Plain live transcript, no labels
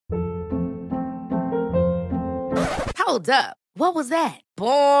Hold up. What was that?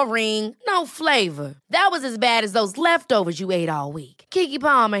 Boring. No flavor. That was as bad as those leftovers you ate all week. Keke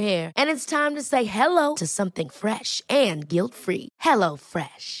Palmer here, and it's time to say hello to something fresh and guilt-free. Hello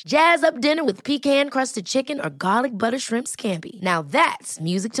Fresh. Jazz up dinner with pecan-crusted chicken or garlic butter shrimp scampi. Now that's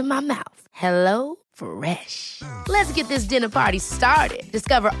music to my mouth. Hello Fresh. Let's get this dinner party started.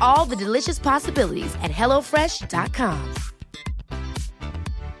 Discover all the delicious possibilities at hellofresh.com.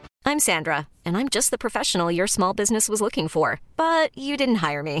 I'm Sandra, and I'm just the professional your small business was looking for. But you didn't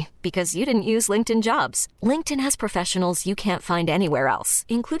hire me because you didn't use LinkedIn Jobs. LinkedIn has professionals you can't find anywhere else,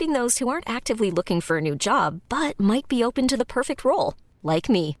 including those who aren't actively looking for a new job, but might be open to the perfect role, like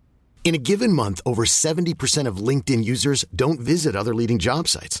me. In a given month, over 70% of LinkedIn users don't visit other leading job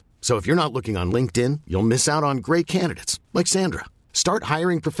sites. So if you're not looking on LinkedIn, you'll miss out on great candidates, like Sandra. Start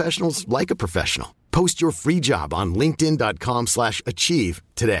hiring professionals like a professional. Post your free job on linkedin.com/achieve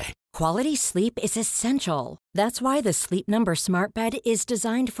today. Quality sleep is essential. That's why the Sleep Number Smart Bed is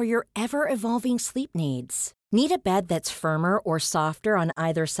designed for your ever-evolving sleep needs. Need a bed that's firmer or softer on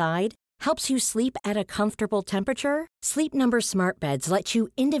either side? Helps you sleep at a comfortable temperature? Sleep Number Smart Beds let you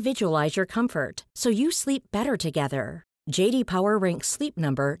individualize your comfort, so you sleep better together. J.D. Power ranks Sleep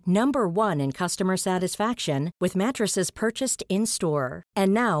Number number 1 in customer satisfaction with mattresses purchased in-store.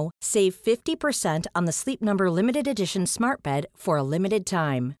 And now, save 50% on the Sleep Number Limited Edition Smart Bed for a limited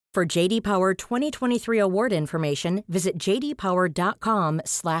time. For J.D. Power 2023 award information, visit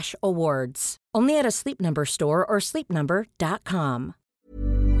jdpower.com/awards. Only at a Sleep Number store or sleepnumber.com.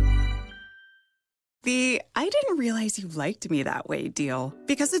 The "I didn't realize you liked me that way" deal.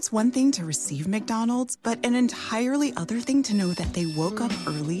 Because it's one thing to receive McDonald's, but an entirely other thing to know that they woke up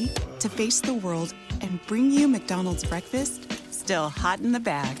early to face the world and bring you McDonald's breakfast still hot in the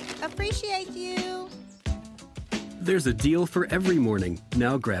bag. Appreciate you. There's a deal for every morning.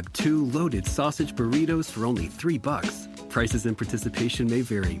 Now grab 2 loaded sausage burritos for only $3. Prices and participation may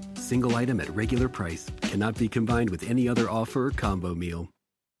vary. Single item at regular price. Cannot be combined with any other offer or combo meal.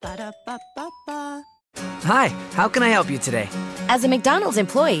 Ba-da-ba-ba-ba. Hi, how can I help you today? As a McDonald's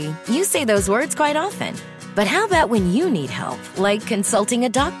employee, you say those words quite often. But how about when you need help, like consulting a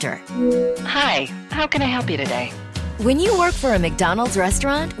doctor? Hi, how can I help you today? When you work for a McDonald's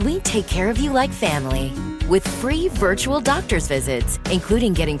restaurant, we take care of you like family. With free virtual doctor's visits,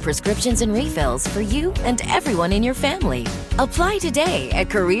 including getting prescriptions and refills for you and everyone in your family. Apply today at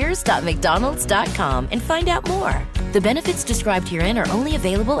careers.mcdonalds.com and find out more. The benefits described herein are only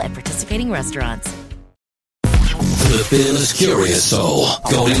available at participating restaurants. The Fearless Curious Soul.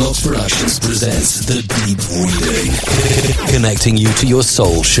 Goldilocks Productions presents The Deep Reading. Connecting you to your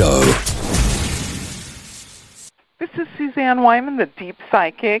soul show. This is Suzanne Wyman, the Deep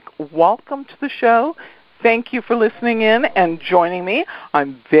Psychic. Welcome to the show. Thank you for listening in and joining me.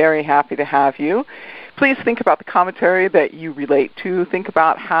 I'm very happy to have you. Please think about the commentary that you relate to. Think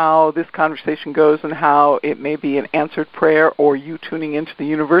about how this conversation goes and how it may be an answered prayer or you tuning into the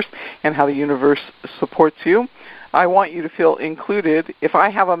universe and how the universe supports you. I want you to feel included. If I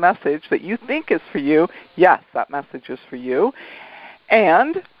have a message that you think is for you, yes, that message is for you.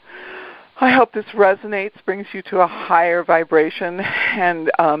 And I hope this resonates, brings you to a higher vibration,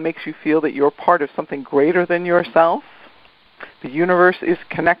 and makes you feel that you're part of something greater than yourself. The universe is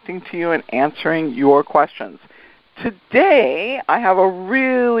connecting to you and answering your questions. Today, I have a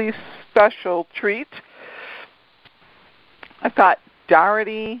really special treat. I've got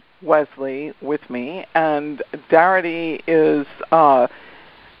Darity Wesley with me, and Darity is a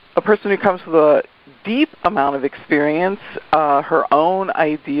person who comes with a deep amount of experience, her own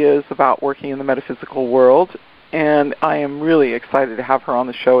ideas about working in the metaphysical world, and I am really excited to have her on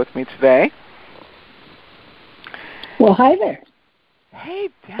the show with me today. Well, hi there. Hey,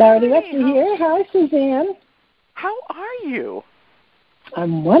 Darity Wesley here. Hi, Suzanne. How are you?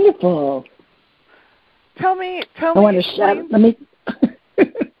 I'm wonderful. Tell me. I want to shout. Let me.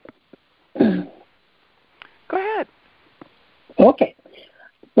 Go ahead. Okay.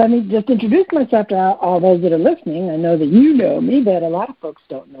 Let me just introduce myself to all those that are listening. I know that you know me, but a lot of folks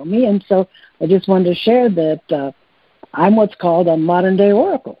don't know me, and so I just wanted to share that I'm what's called a modern-day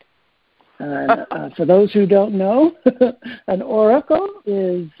oracle. For those who don't know, an oracle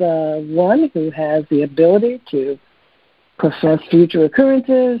is one who has the ability to profess future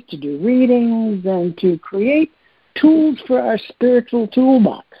occurrences, to do readings, and to create tools for our spiritual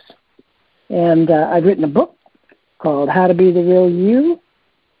toolbox. And I've written a book called How to Be the Real You,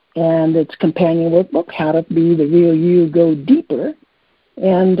 and its companion workbook, How to Be the Real You, Go Deeper.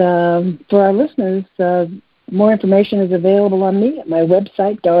 And for our listeners, more information is available on me at my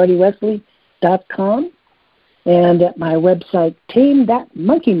website, DarityWesley.com, and at my website,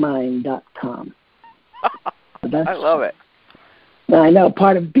 TameThatMonkeyMind.com. I love it. I know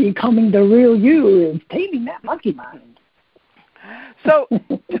part of becoming the real you is taming that monkey mind. So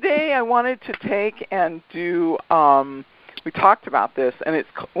today I wanted to take and do, we talked about this, and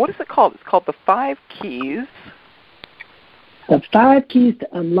what is it called? It's called the 5 Keys. The 5 Keys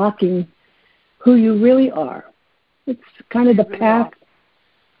to Unlocking Who You Really Are. It's kind of the path.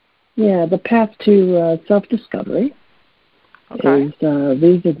 Yeah, the path to self-discovery. Okay.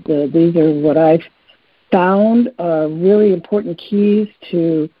 These are what I've found are really important keys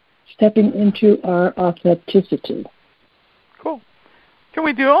to stepping into our authenticity. Cool. Can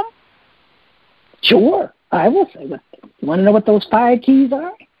we do them? Sure. I will say that. You want to know what those 5 keys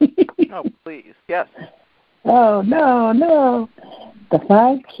are? Oh, please. Yes. Oh, no. The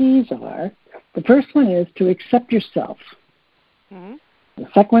 5 keys are, the first one is to accept yourself. Mm-hmm. The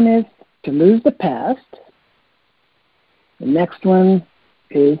second one is to lose the past. The next one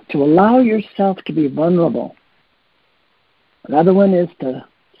is to allow yourself to be vulnerable. Another one is to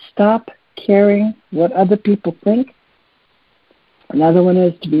stop caring what other people think. Another one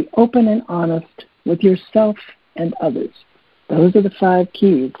is to be open and honest with yourself and others. Those are the 5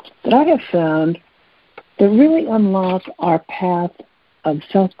 keys that I have found that really unlock our path of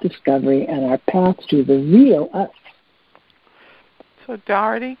self-discovery and our path to the real us. So,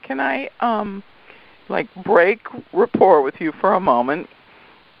 Doherty, can I break rapport with you for a moment?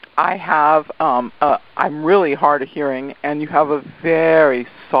 I have, I'm really hard of hearing, and you have a very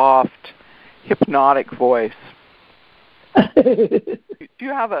soft, hypnotic voice. Do you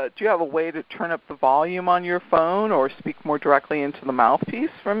have a way to turn up the volume on your phone or speak more directly into the mouthpiece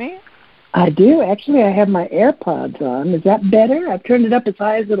for me? I do. Actually, I have my AirPods on. Is that better? I've turned it up as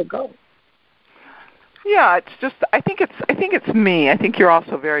high as it'll go. Yeah, it's just I think it's me. I think you're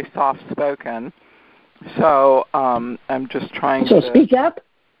also very soft-spoken. So I'm just trying to speak up.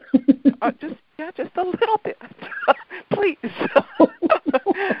 Just a little bit, please.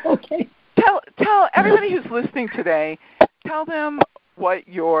 Okay. Tell everybody who's listening today. Tell them what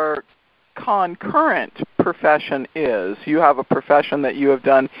your concurrent profession is. You have a profession that you have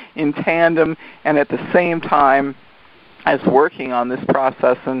done in tandem and at the same time as working on this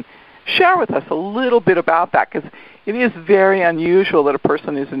process, and share with us a little bit about that, because it is very unusual that a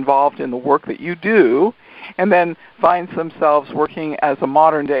person is involved in the work that you do and then finds themselves working as a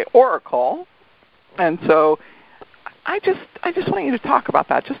modern-day oracle. And so I just want you to talk about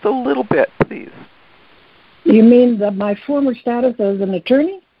that just a little bit, please. You mean my former status as an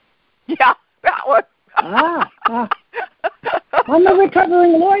attorney? Yeah, that one. I'm a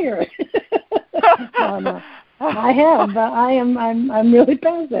recovering lawyer. No. I'm really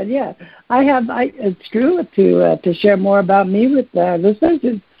past that. Yeah, it's true to share more about me with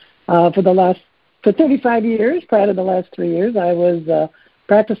listeners. For 35 years, prior to the last 3 years, I was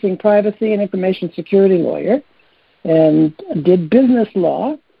practicing privacy and information security lawyer, and did business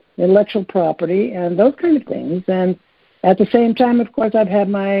law, intellectual property, and those kind of things. And at the same time, of course, I've had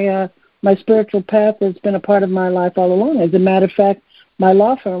my spiritual path that's been a part of my life all along. As a matter of fact, my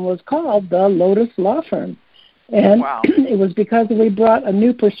law firm was called the Lotus Law Firm. And wow. It was because we brought a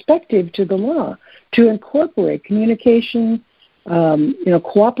new perspective to the law to incorporate communication,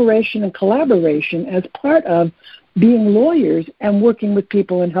 cooperation and collaboration as part of being lawyers and working with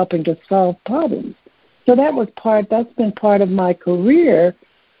people and helping to solve problems. So that's been part of my career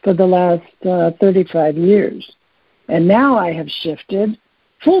for the last 35 years. And now I have shifted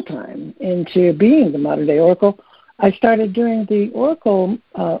full-time into being the modern-day oracle. I started doing the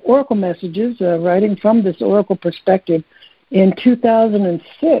oracle messages, writing from this oracle perspective in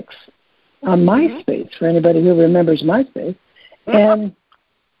 2006 on MySpace, for anybody who remembers MySpace. And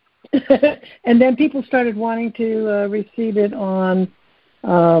and then people started wanting to receive it on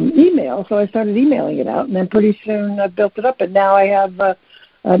email, so I started emailing it out, and then pretty soon I built it up, and now I have I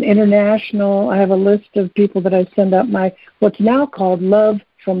have a list of people that I send out what's now called Love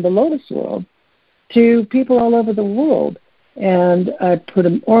from the Lotus World to people all over the world. And I put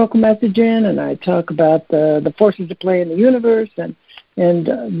an oracle message in, and I talk about the forces at play in the universe, and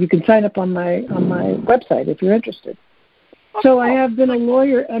you can sign up on my website if you're interested. So I have been a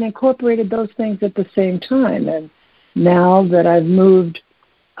lawyer and incorporated those things at the same time. And now that I've moved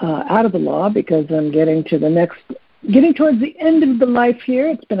out of the law because I'm getting towards the end of the life here.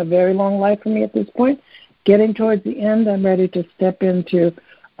 It's been a very long life for me at this point. Getting towards the end, I'm ready to step into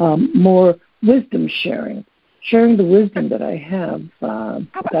more wisdom sharing the wisdom that I have,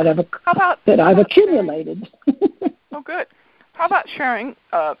 that I've accumulated. Oh, good. How about sharing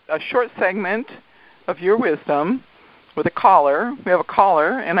a short segment of your wisdom with a caller? We have a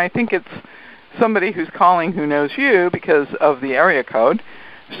caller, and I think it's somebody who's calling who knows you because of the area code.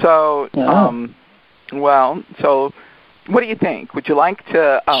 So Well, so what do you think? Would you like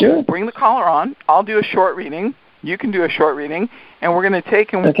to Sure. bring the caller on? I'll do a short reading. You can do a short reading, and we're going to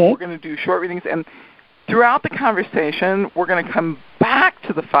take and Okay. we're going to do short readings. And throughout the conversation, we're going to come back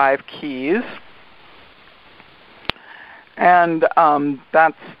to the 5 keys. And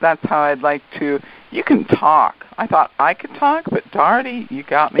that's how I'd like to. You can talk. I thought I could talk, but Doherty, you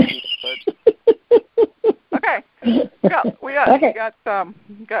got me. Okay. We got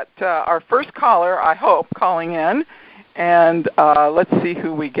our first caller, I hope, calling in, and let's see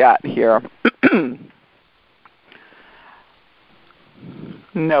who we got here.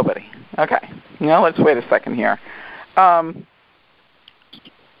 Nobody. Okay. Now let's wait a second here. So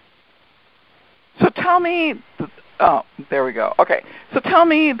tell me. Oh, there we go. Okay. So tell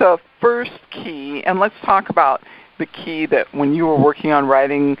me the first key, and let's talk about the key that when you were working on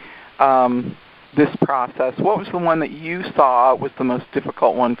writing this process, what was the one that you saw was the most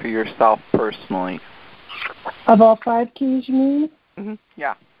difficult one for yourself personally? Of all 5 keys, you mean? Mm-hmm.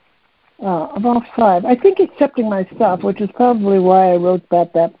 Yeah. Of all 5. I think accepting myself, which is probably why I wrote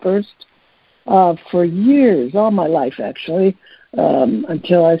that first for years, all my life actually,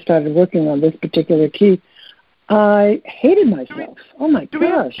 until I started working on this particular key. I hated myself. Oh my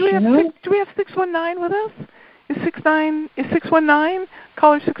gosh! Do we have 619 with us? Is 619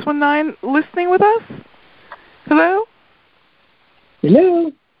 caller 619 listening with us? Hello?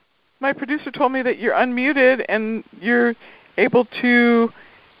 Hello? My producer told me that you're unmuted and you're able to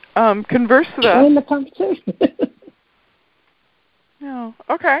converse with us. Join the conversation. No.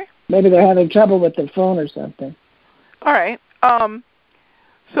 Okay. Maybe they're having trouble with their phone or something. All right.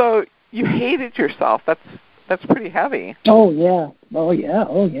 So you hated yourself. That's pretty heavy. Oh yeah.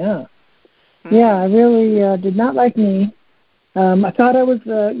 Mm-hmm. Yeah, I really did not like me. I thought I was,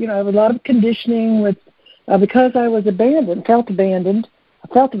 I had a lot of conditioning with, because I was felt abandoned.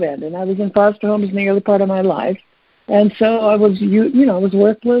 I was in foster homes in the early part of my life. And so I was, I was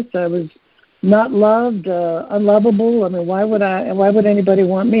worthless. I was not loved, unlovable. I mean, why would anybody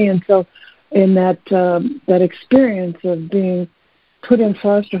want me? And so in that experience of being put in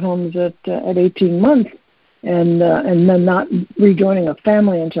foster homes at 18 months and then not rejoining a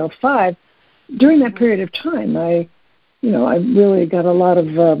family until 5, during that period of time, I really got a lot of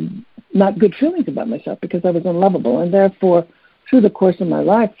not good feelings about myself because I was unlovable. And therefore, through the course of my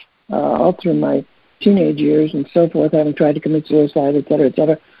life, all through my teenage years and so forth, having tried to commit suicide, et cetera, et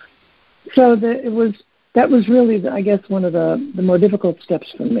cetera. So that was really, I guess, one of the more difficult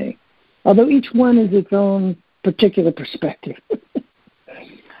steps for me. Although each one is its own particular perspective.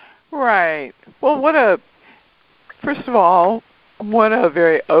 Right. Well, first of all, what a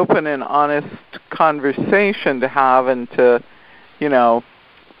very open and honest conversation to have, and to,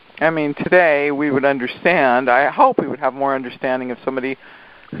 today we would understand. I hope we would have more understanding of somebody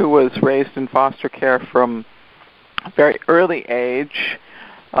who was raised in foster care from a very early age,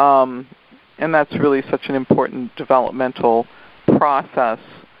 and that's really such an important developmental process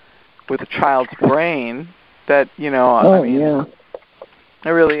with a child's brain that, yeah. It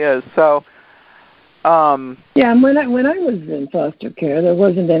really is. So, yeah, and when I was in foster care, there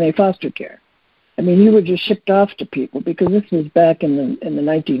wasn't any foster care. I mean, you were just shipped off to people because this was back in the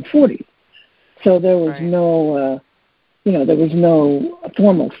 1940s. So there was no, there was no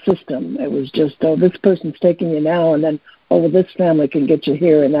formal system. It was just, this person's taking you now, and then, this family can get you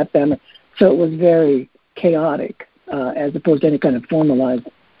here, and that family. So it was very chaotic, as opposed to any kind of formalized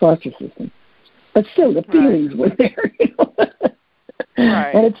foster system. But still, the feelings were there,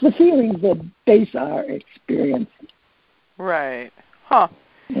 Right. And it's the feelings that base our experience. Right. Huh.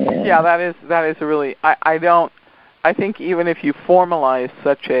 Yeah, that is a really, I think even if you formalize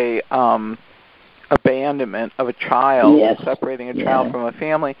such a abandonment of a child, separating a child from a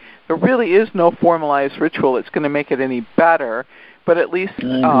family, there really is no formalized ritual that's going to make it any better. But at least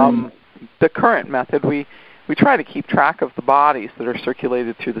the current method, we try to keep track of the bodies that are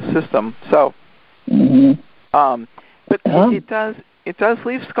circulated through the system. So, but it does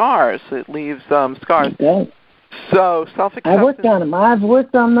leave scars. It leaves scars. It does. So self-acceptance. I worked on them. I've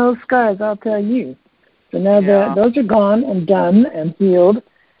worked on those scars, I'll tell you. So now those are gone and done and healed.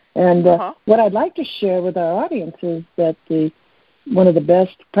 And what I'd like to share with our audience is that one of the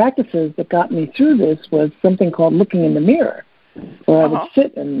best practices that got me through this was something called looking in the mirror, where I would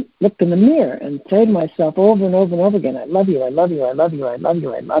sit and look in the mirror and say to myself over and over and over again, I love you, I love you, I love you, I love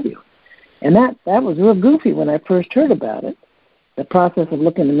you, I love you. And that was real goofy when I first heard about it, the process of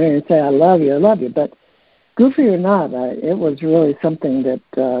looking in the mirror and say, I love you, I love you. But goofy or not, it was really something that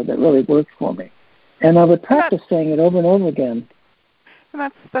really worked for me. And I would practice saying it over and over again.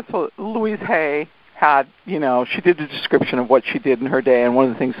 And that's what Louise Hay had, she did a description of what she did in her day, and one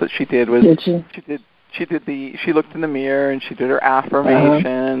of the things that she did was she did she looked in the mirror and she did her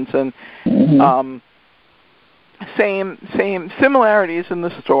affirmations and same similarities in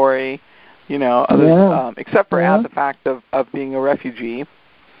the story, except for add the fact of being a refugee.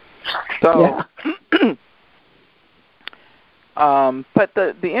 So, but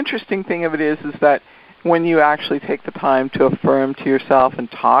the interesting thing of it is that when you actually take the time to affirm to yourself and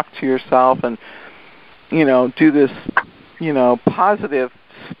talk to yourself and, do this, positive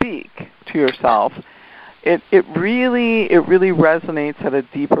speak to yourself, it really resonates at a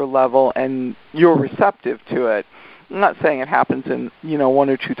deeper level, and you're receptive to it. I'm not saying it happens in, one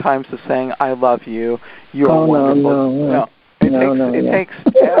or two times of saying, I love you, you're wonderful. No. It takes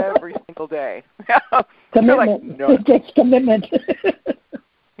every single day. Commitment. It takes commitment.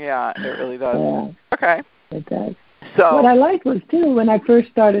 Yeah, it really does. Yeah, okay. It does. So what I liked was, too, when I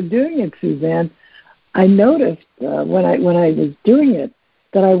first started doing it, Suzanne, I noticed when I was doing it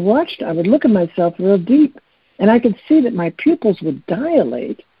that I would look at myself real deep, and I could see that my pupils would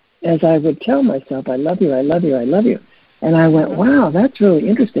dilate as I would tell myself, I love you, I love you, I love you. And I went, wow, that's really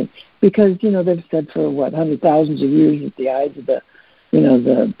interesting. Because, they've said for, hundreds of thousands of years that the eyes of the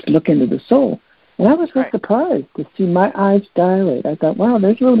look into the soul. And I was surprised to see my eyes dilate. I thought, wow,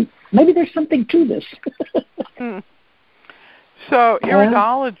 maybe there's something to this. So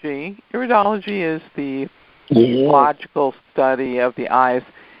iridology is the logical study of the eyes.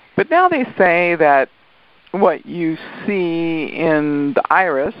 But now they say that what you see in the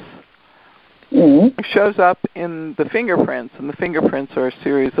iris shows up in the fingerprints, and the fingerprints are a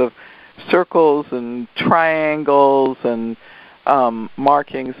series of circles and triangles and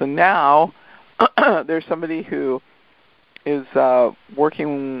markings. And now there's somebody who is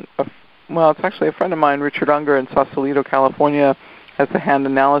working, it's actually a friend of mine, Richard Unger in Sausalito, California, has the Hand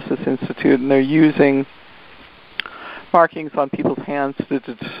Analysis Institute, and they're using markings on people's hands to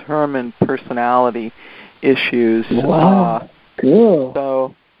determine personality issues. Wow,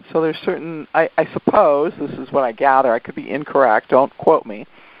 cool. So there's certain, I suppose, this is what I gather, I could be incorrect, don't quote me.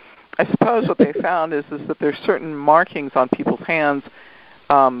 I suppose what they found is that there's certain markings on people's hands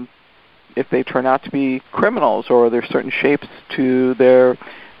if they turn out to be criminals, or there's certain shapes to their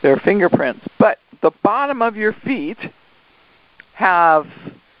fingerprints. But the bottom of your feet have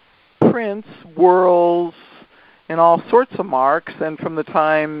prints, whorls, and all sorts of marks, and from the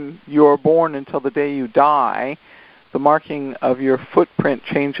time you're born until the day you die, the marking of your footprint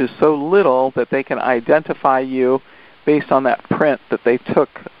changes so little that they can identify you based on that print that they took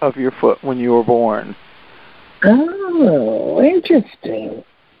of your foot when you were born. Oh, interesting.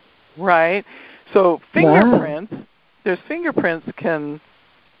 Right. So fingerprints, there's fingerprints can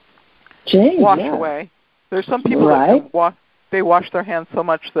wash away. There's some people that they wash their hands so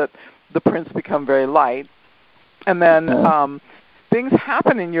much that the prints become very light. And then things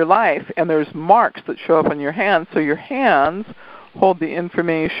happen in your life, and there's marks that show up on your hands. So your hands hold the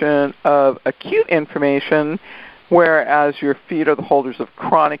information of acute information, whereas your feet are the holders of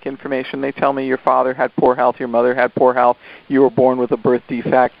chronic information. They tell me your father had poor health, your mother had poor health, you were born with a birth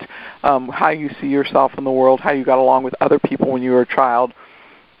defect, how you see yourself in the world, how you got along with other people when you were a child,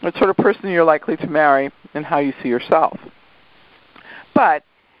 what sort of person you're likely to marry, and how you see yourself. But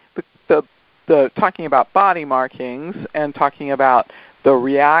the talking about body markings and talking about the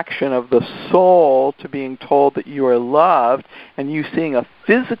reaction of the soul to being told that you are loved, and you seeing a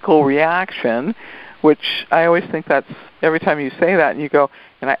physical reaction, which I always think that's, every time you say that and you go,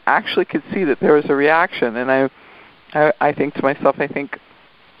 and I actually could see that there was a reaction, and I think to myself,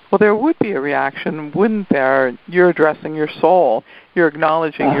 well, there would be a reaction, wouldn't there? You're addressing your soul. You're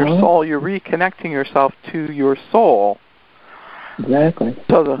acknowledging your soul. You're reconnecting yourself to your soul. Exactly.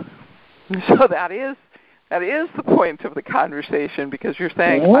 So that is the point of the conversation, because you're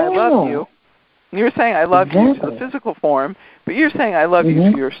saying, I love you. You're saying, I love you to the physical form, but you're saying, I love you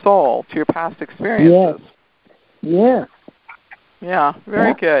to your soul, to your past experiences. Yes. Yeah,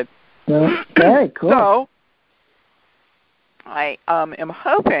 very good. Very cool. So I am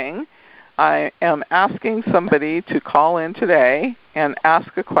hoping, I am asking somebody to call in today and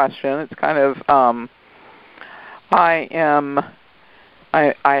ask a question. It's kind of,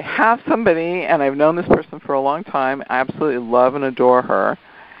 I have somebody, and I've known this person for a long time. I absolutely love and adore her.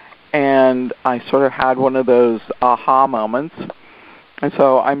 And I sort of had one of those aha moments. And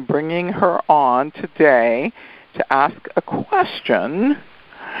so I'm bringing her on today to ask a question.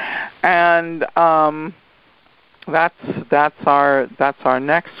 And that's our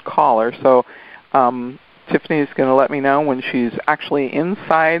next caller. So Tiffany's going to let me know when she's actually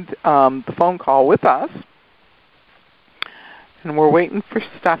inside the phone call with us. And we're waiting for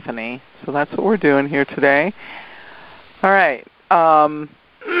Stephanie. So that's what we're doing here today. All right.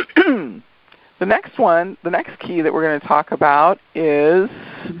 The next key that we're going to talk about is,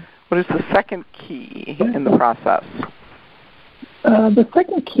 what is the second key in the process? The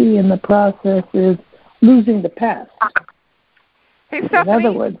second key in the process is losing the past. Hey, Stephanie. In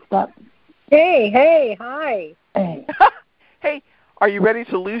other words, stop. Hey, hi. Hey. Hey, are you ready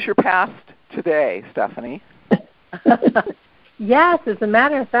to lose your past today, Stephanie? Yes, as a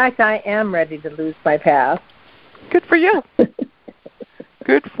matter of fact, I am ready to lose my past. Good for you.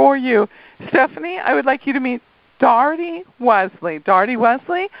 Good for you. Stephanie, I would like you to meet Darty Wesley. Darty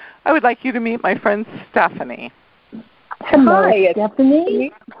Wesley, I would like you to meet my friend Stephanie. Hello, Hi,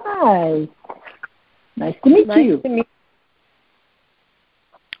 Stephanie. Hi. Nice to meet you.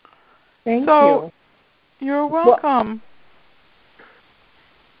 Thank you. You're welcome.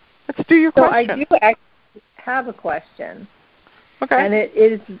 Let's do your question. So I do actually have a question. Okay. And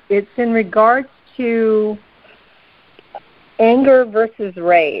it's in regards to anger versus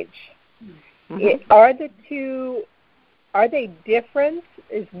rage. Mm-hmm. Are they different?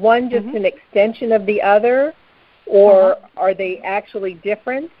 Is one just an extension of the other, or are they actually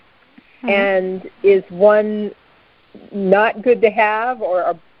different? Mm-hmm. And is one not good to have,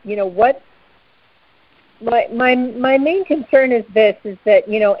 or what? My main concern is this: is that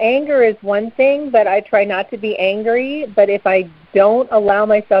anger is one thing, but I try not to be angry. But if I don't allow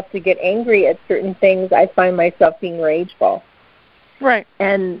myself to get angry at certain things, I find myself being rageful. Right.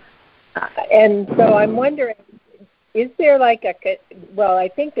 And so I'm wondering, is there I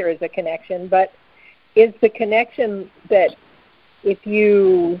think there is a connection, but is the connection that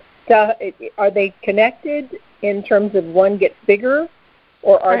are they connected in terms of one gets bigger,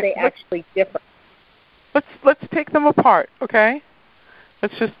 or are they actually different? Let's take them apart, okay?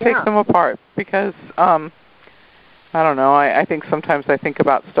 Let's just take them apart because I don't know. I think sometimes I think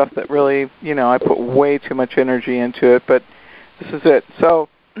about stuff that really, I put way too much energy into it, but this is it. So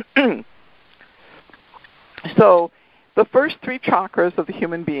the first three chakras of the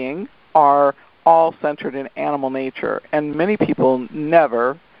human being are all centered in animal nature, and many people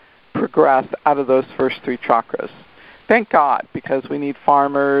never progress out of those first three chakras. Thank God, because we need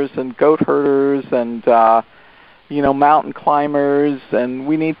farmers and goat herders and mountain climbers, and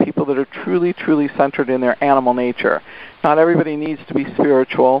we need people that are truly, truly centered in their animal nature. Not everybody needs to be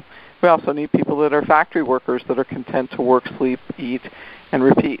spiritual. We also need people that are factory workers that are content to work, sleep, eat, and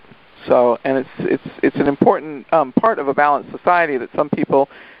repeat. So, and it's an important part of a balanced society that some people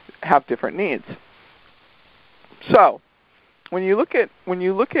have different needs. So, when you look at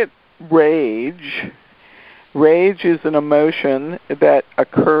rage is an emotion that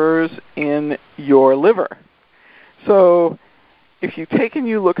occurs in your liver. So, if you take and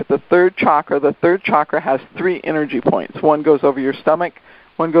you look at the third chakra has three energy points. One goes over your stomach,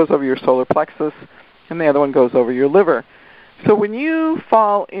 one goes over your solar plexus, and the other one goes over your liver. So when you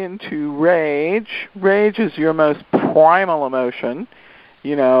fall into rage is your most primal emotion.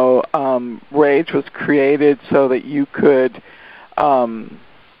 Rage was created so that you could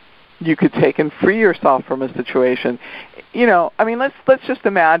take and free yourself from a situation. Let's just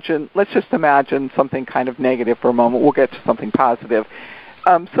imagine something kind of negative for a moment. We'll get to something positive.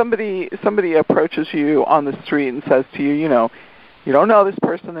 Somebody approaches you on the street and says to you, you don't know this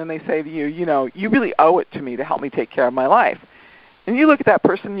person, and they say to you, you really owe it to me to help me take care of my life. And you look at that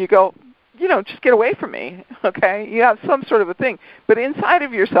person and you go, just get away from me, okay? You have some sort of a thing. But inside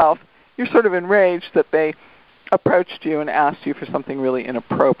of yourself, you're sort of enraged that they approached you and asked you for something really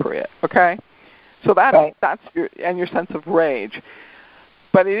inappropriate, okay? So that's your sense of rage.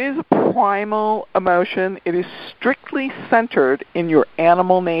 But it is a primal emotion. It is strictly centered in your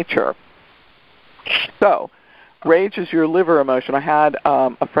animal nature. So rage is your liver emotion. I had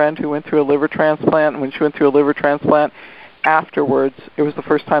a friend who went through a liver transplant, and when she went through a liver transplant, afterwards, it was the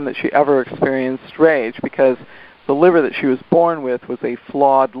first time that she ever experienced rage because the liver that she was born with was a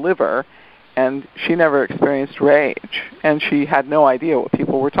flawed liver, and she never experienced rage, and she had no idea what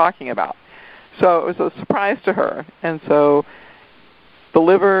people were talking about. So it was a surprise to her, and so the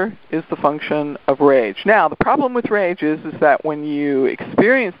liver is the function of rage. Now, the problem with rage is that when you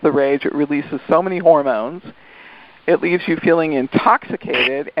experience the rage, it releases so many hormones, it leaves you feeling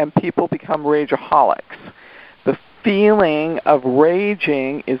intoxicated, and people become rageaholics. The feeling of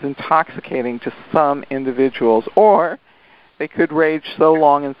raging is intoxicating to some individuals, or they could rage so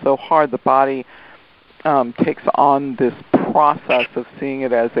long and so hard the body takes on this process of seeing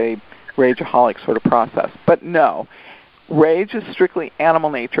it as a rageaholic sort of process. But no, rage is strictly animal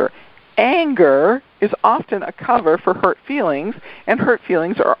nature. Anger is often a cover for hurt feelings, and hurt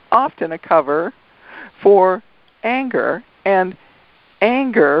feelings are often a cover for anger. And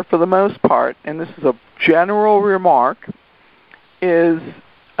anger, for the most part, and this is a general remark, is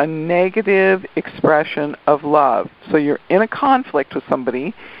a negative expression of love. So you're in a conflict with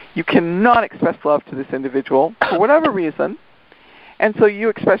somebody. You cannot express love to this individual for whatever reason. And so you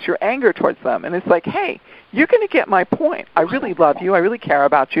express your anger towards them. And it's like, hey, you're going to get my point. I really love you. I really care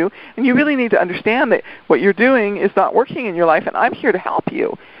about you. And you really need to understand that what you're doing is not working in your life, and I'm here to help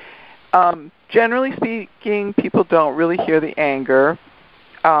you. Generally speaking, people don't really hear the anger,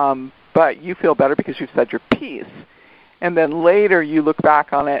 but you feel better because you've said your piece. And then later you look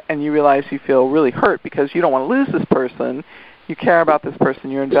back on it and you realize you feel really hurt because you don't want to lose this person. You care about this person.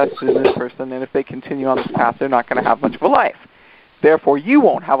 You're invested in this person. And if they continue on this path, they're not going to have much of a life. Therefore, you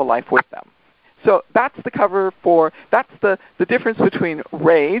won't have a life with them. So that's the cover for, that's the difference between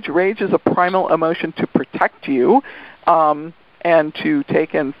rage. Rage is a primal emotion to protect you and to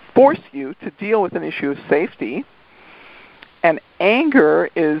take and force you to deal with an issue of safety. And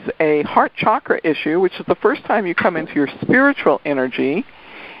anger is a heart chakra issue, which is the first time you come into your spiritual energy,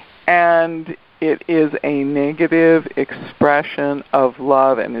 and it is a negative expression of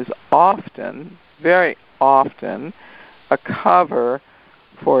love and is often, very often, a cover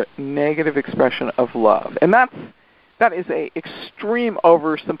for negative expression of love. And that is a extreme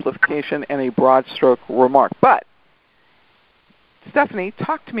oversimplification and a broad stroke remark. But, Stephanie,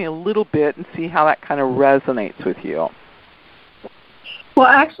 talk to me a little bit and see how that kind of resonates with you. Well,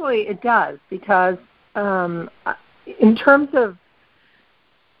 actually, it does, because in terms of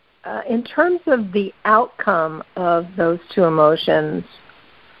the outcome of those two emotions,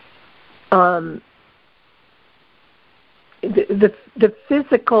 the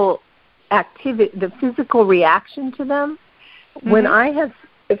physical activity, the physical reaction to them, when I have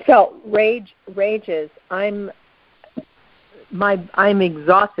felt rages, I'm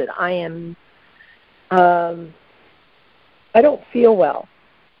exhausted. I don't feel well.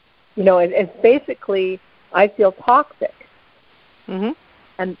 It's basically, I feel toxic.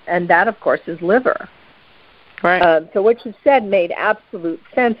 And that, of course, is liver. Right. So what you said made absolute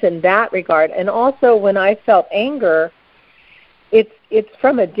sense in that regard. And also when I felt anger, it's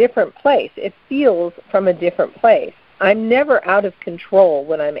from a different place. It feels from a different place. I'm never out of control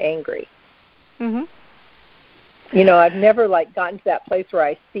when I'm angry. I've never gotten to that place where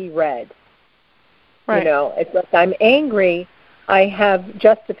I see red. Right. It's like I'm angry, I have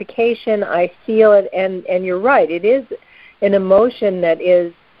justification, I feel it, and you're right. It is an emotion that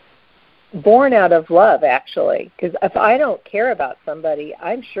is born out of love, actually. Because if I don't care about somebody,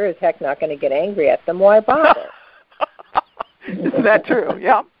 I'm sure as heck not going to get angry at them. Why bother? Isn't that true?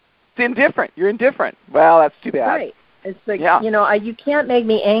 Yeah. It's indifferent. You're indifferent. Well, that's too bad. Right. It's like, you can't make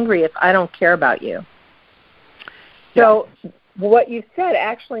me angry if I don't care about you. So what you said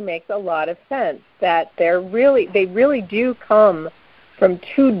actually makes a lot of sense, that they really do come from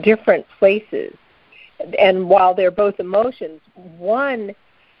two different places. And while they're both emotions, one,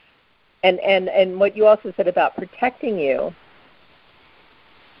 and what you also said about protecting you,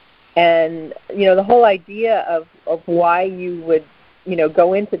 and, the whole idea of why you would,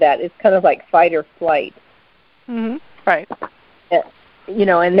 go into that is kind of like fight or flight. Right.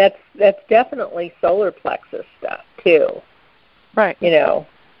 And that's definitely solar plexus stuff, too. Right. So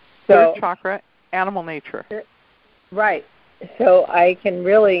third chakra, animal nature. Right. So I can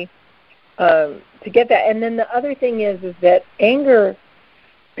really to get that. And then the other thing is that anger,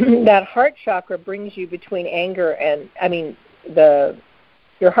 that heart chakra brings you between anger and,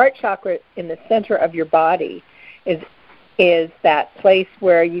 your heart chakra in the center of your body is that place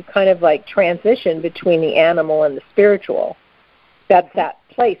where you kind of transition between the animal and the spiritual. That's that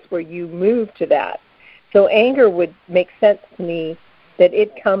place where you move to that. So anger would make sense to me that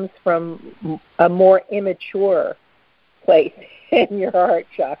it comes from a more immature place in your heart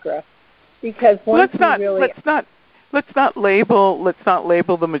chakra, because once let's not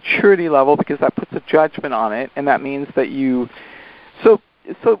label the maturity level, because that puts a judgment on it, and that means that you. So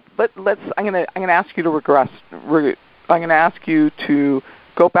let's. I'm gonna ask you to regress. I'm gonna ask you to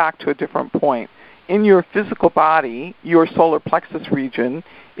go back to a different point. In your physical body, your solar plexus region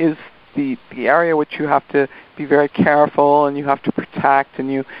is the area which you have to be very careful and you have to protect, and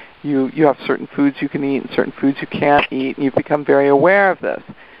you have certain foods you can eat and certain foods you can't eat, and you've become very aware of this.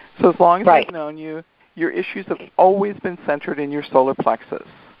 So as long as I've known you, your issues have always been centered in your solar plexus.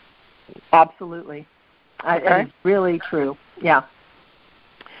 Absolutely. Okay. It's really true. Yeah.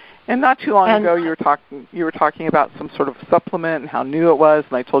 And not too long ago, you were talking about some sort of supplement and how new it was,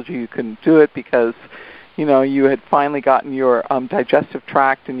 and I told you couldn't do it because, you had finally gotten your digestive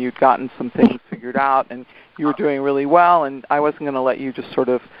tract and you'd gotten some things figured out, and you were doing really well, and I wasn't going to let you just sort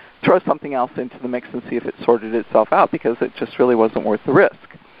of throw something else into the mix and see if it sorted itself out, because it just really wasn't worth the risk.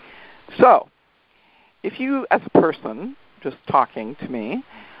 So, if you, as a person, just talking to me,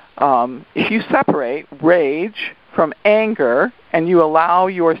 if you separate rage from anger and you allow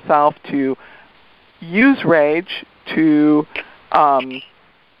yourself to use rage to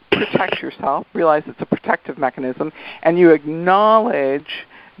protect yourself, realize it's a protective mechanism, and you acknowledge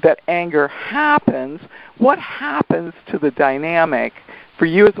that anger happens, what happens to the dynamic for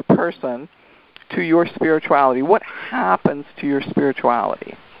you as a person to your spirituality? What happens to your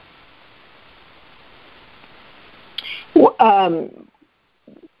spirituality?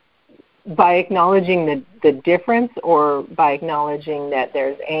 By acknowledging the difference, or by acknowledging that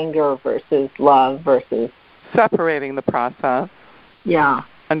there's anger versus love versus... Separating the process. Yeah.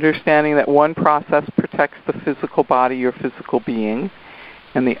 Understanding that one process protects the physical body, your physical being,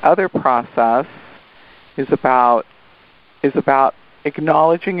 and the other process is about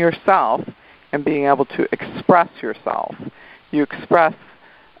acknowledging yourself and being able to express yourself. You express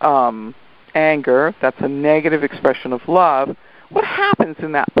anger, that's a negative expression of love. What happens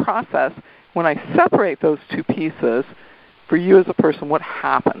in that process when I separate those two pieces? For you as a person, what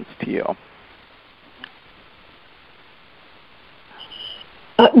happens to you?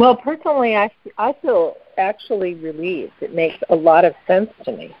 Well, personally, I feel actually relieved. It makes a lot of sense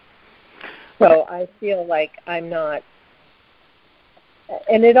to me. So I feel like I'm not,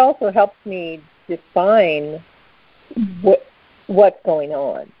 and it also helps me define what's going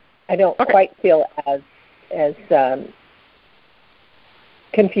on. I don't quite feel as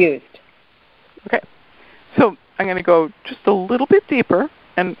confused. Okay. So I'm going to go just a little bit deeper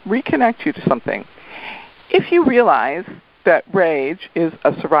and reconnect you to something. If you realize that rage is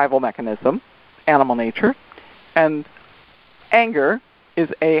a survival mechanism, animal nature, and anger is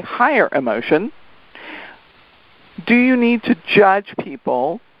a higher emotion, do you need to judge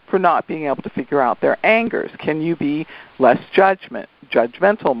people for not being able to figure out their angers? Can you be less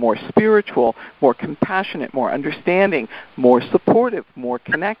judgmental, more spiritual, more compassionate, more understanding, more supportive, more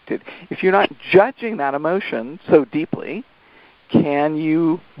connected? If you're not judging that emotion so deeply, can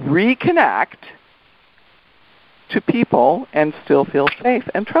you reconnect to people and still feel safe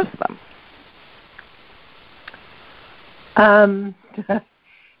and trust them?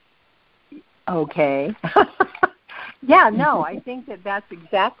 Okay. Yeah, no, I think that's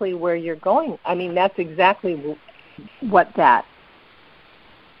exactly where you're going. I mean, that's exactly what that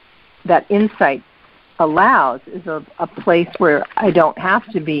insight allows, is a place where I don't have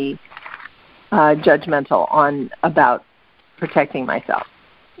to be judgmental about protecting myself.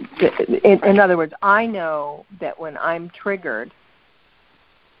 In other words, I know that when I'm triggered,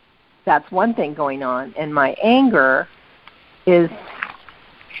 that's one thing going on, and my anger is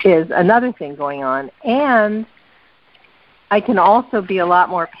another thing going on, and I can also be a lot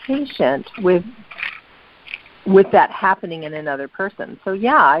more patient with that happening in another person. So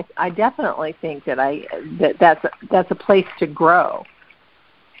yeah, I definitely think that's a place to grow.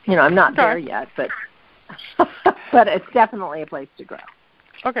 You know, I'm not there yet, but but it's definitely a place to grow.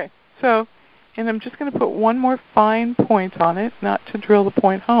 Okay, so, and I'm just going to put one more fine point on it, not to drill the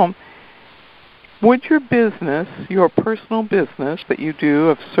point home. Would your business, your personal business that you do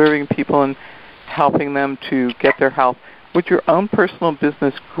of serving people and helping them to get their health, would your own personal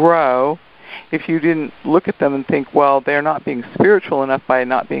business grow if you didn't look at them and think, well, they're not being spiritual enough by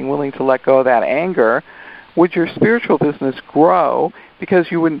not being willing to let go of that anger? Would your spiritual business grow because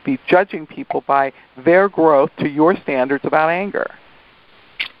you wouldn't be judging people by their growth to your standards about anger?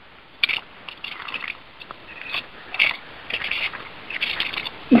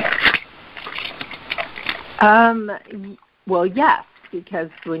 Well, yes, because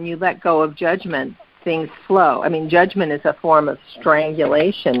when you let go of judgment, things flow. I mean, judgment is a form of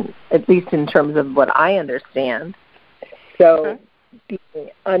strangulation, at least in terms of what I understand. So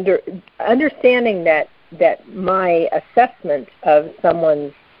understanding that my assessment of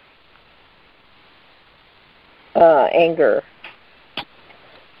someone's anger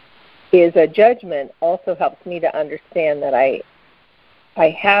is a judgment also helps me to understand that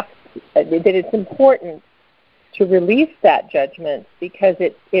that it's important to release that judgment because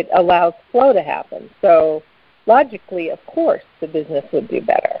it allows flow to happen. So logically, of course, the business would do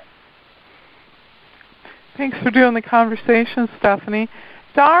better. Thanks for doing the conversation, Stephanie.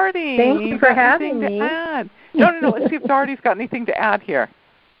 Doherty, thank you for having me. No. Let's see if Doherty's got anything to add here.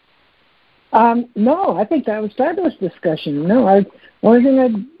 No, I think that was fabulous discussion. No, only thing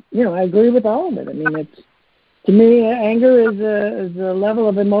I agree with all of it. I mean, to me, anger is a level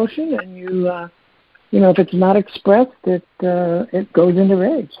of emotion, and if it's not expressed, it goes into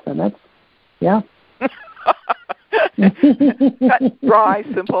rage. So that's, yeah. Dry,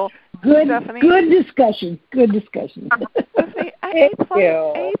 simple. Good, Stephanie. Good discussion. Stephanie, A+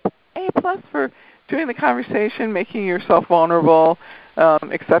 for doing the conversation, making yourself vulnerable,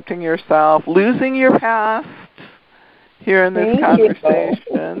 accepting yourself, losing your past here in this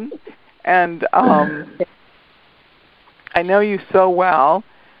conversation. And I know you so well.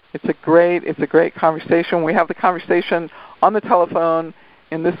 It's a great conversation. We have the conversation on the telephone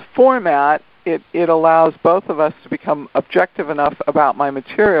in this format. It allows both of us to become objective enough about my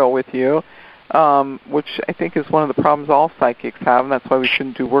material with you, which I think is one of the problems all psychics have, and that's why we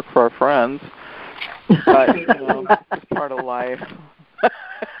shouldn't do work for our friends. But it's part of life.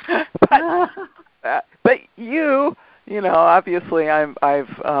 but you obviously I've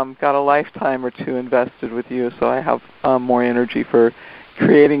got a lifetime or two invested with you, so I have more energy for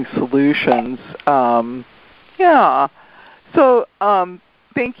creating solutions. So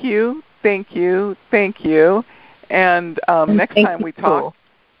thank you. And next time we talk.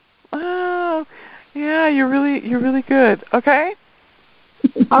 Oh, yeah, you're really good. Okay.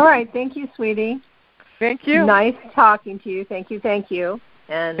 All right. Thank you, sweetie. Thank you. Nice talking to you. Thank you. And thank you.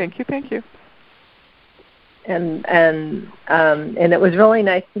 And it was really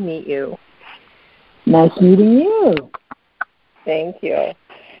nice to meet you. Nice meeting you. Thank you.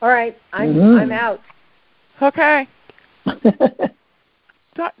 All right, I'm out. Okay.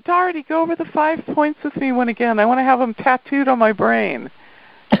 Doherty, go over the 5 points with me one again. I want to have them tattooed on my brain.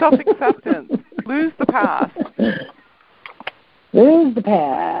 Self-acceptance. Lose the past. Lose the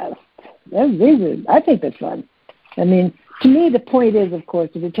past. I think that's fun. I mean, to me, the point is, of course,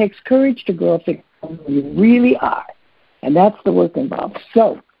 that it takes courage to grow up to who you really are, and that's the work involved.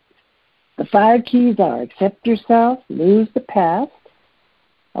 So, the 5 keys are: accept yourself, lose the past,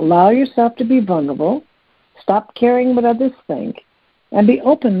 allow yourself to be vulnerable, stop caring what others think, and be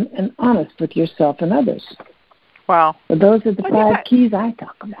open and honest with yourself and others. Wow. So those are the 5 keys I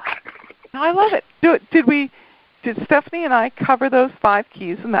talk about. I love it. Did Stephanie and I cover those 5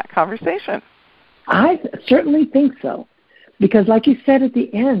 keys in that conversation? I certainly think so. Because like you said at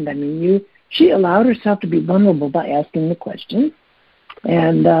the end, I mean, she allowed herself to be vulnerable by asking the question.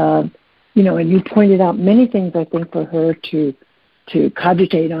 And, and you pointed out many things, I think, for her to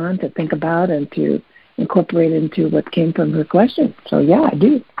cogitate on, to think about, and to incorporate into what came from her question. So, yeah, I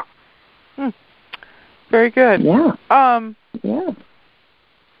do. Very good. Yeah. Yeah.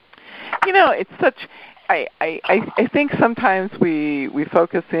 It's such... I think sometimes we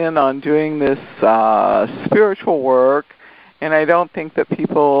focus in on doing this spiritual work, and I don't think that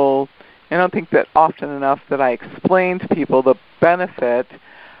often enough that I explain to people the benefit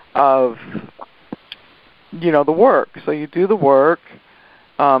of, the work. So you do the work,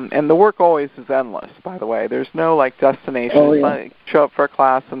 and the work always is endless, by the way. There's no, destination. Oh, yeah. It's not like you show up for a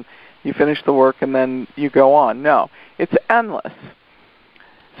class and you finish the work and then you go on. No, it's endless.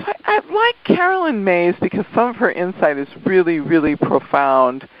 So I like Carolyn Mays because some of her insight is really, really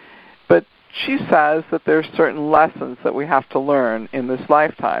profound, but she says that there are certain lessons that we have to learn in this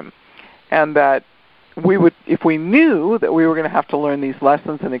lifetime, and that if we knew that we were going to have to learn these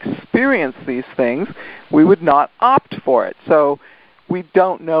lessons and experience these things, we would not opt for it. So we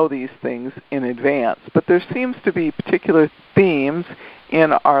don't know these things in advance, but there seems to be particular themes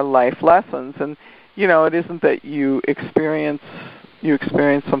in our life lessons, and it isn't that you experience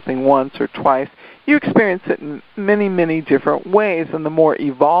something once or twice. You experience it in many, many different ways, and the more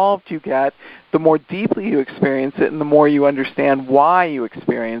evolved you get, the more deeply you experience it, and the more you understand why you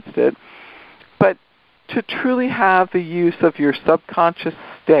experienced it. But to truly have the use of your subconscious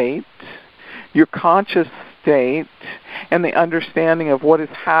state, your conscious state, and the understanding of what is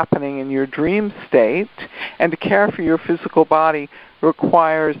happening in your dream state, and to care for your physical body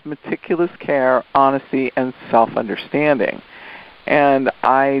requires meticulous care, honesty, and self-understanding. And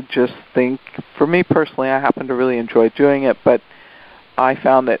I just think, for me personally, I happen to really enjoy doing it, but I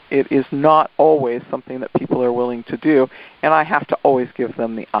found that it is not always something that people are willing to do, and I have to always give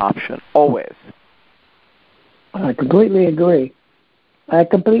them the option, always. I completely agree.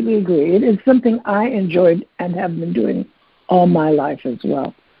 It is something I enjoyed and have been doing all my life as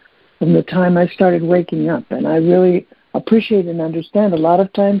well, from the time I started waking up. And I really appreciate and understand. A lot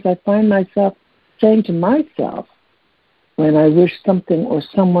of times I find myself saying to myself, when I wish something or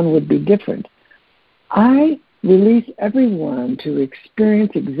someone would be different, I release everyone to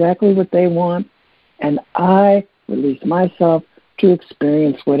experience exactly what they want, and I release myself to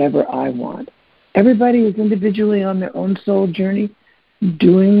experience whatever I want. Everybody is individually on their own soul journey,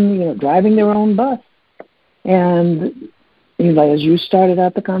 driving their own bus. And as you started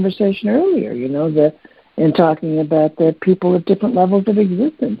out the conversation earlier, in talking about the people at different levels of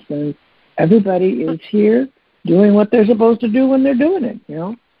existence, and everybody is here doing what they're supposed to do when they're doing it,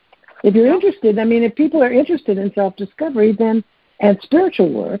 If you're interested, if people are interested in self-discovery and spiritual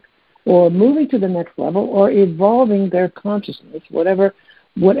work, or moving to the next level or evolving their consciousness, whatever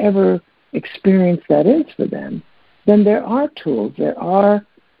experience that is for them, then there are tools, there are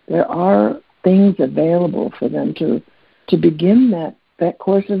things available for them to begin that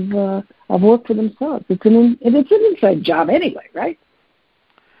course of work for themselves. It's an inside job anyway, right?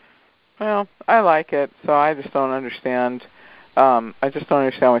 Well, I like it, so I just don't understand. I just don't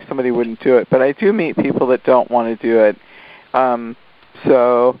understand why somebody wouldn't do it. But I do meet people that don't want to do it. I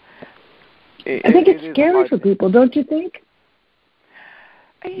think it's scary for people, don't you think?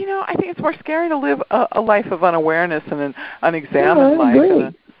 I think it's more scary to live a life of unawareness and an unexamined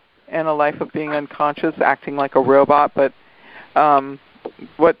life and a life of being unconscious, acting like a robot. But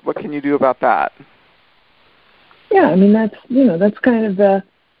what can you do about that? Yeah, I mean that's kind of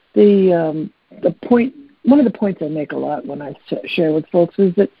the point. One of the points I make a lot when I share with folks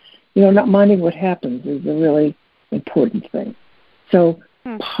is that not minding what happens is a really important thing. So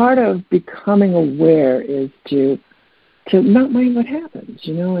part of becoming aware is to not mind what happens.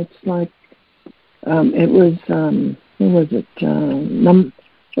 It's like it was who was it?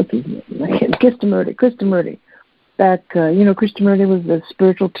 What's his name? Krishnamurti. Back, Krishnamurti was a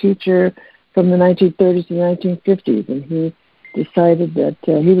spiritual teacher from the 1930s to the 1950s, and he decided that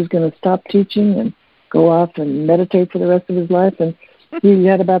he was going to stop teaching and go off and meditate for the rest of his life. And he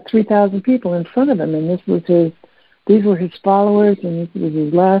had about 3,000 people in front of him, and these were his followers, and this was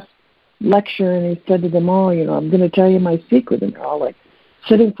his last lecture. And he said to them all, I'm going to tell you my secret. And they're all like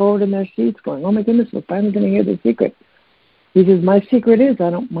sitting forward in their seats, going, "Oh my goodness, we're finally going to hear the secret." He says, "My secret is I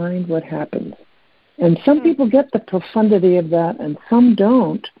don't mind what happens." And some people get the profundity of that, and some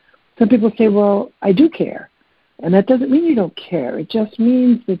don't. Some people say, "Well, I do care." And that doesn't mean you don't care. It just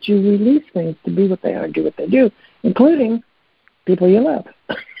means that you release things to be what they are and do what they do, including people you love.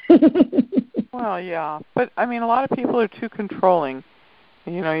 Well, yeah. But, a lot of people are too controlling.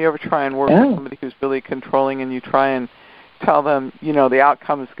 You ever try and work with somebody who's really controlling, and you try and tell them, the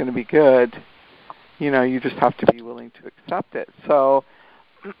outcome is going to be good. You just have to be willing to accept it. So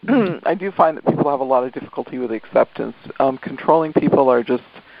I do find that people have a lot of difficulty with acceptance. Controlling people are just...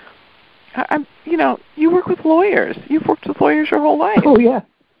 you work with lawyers. You've worked with lawyers your whole life. Oh yeah,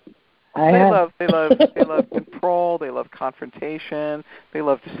 They love control. They love confrontation. They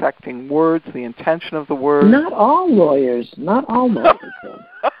love dissecting words, the intention of the words. Not all lawyers. Not all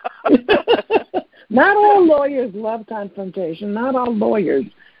lawyers love confrontation. Not all lawyers.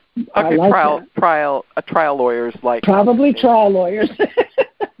 Okay, trial lawyers like probably trial lawyers.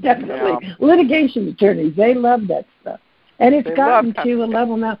 Definitely, yeah. Litigation attorneys. They love that stuff, and it's gotten to a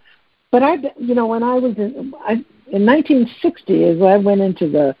level now. But when I was in 1960, as I went into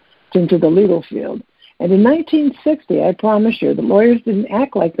the legal field, and in 1960, I promise you, the lawyers didn't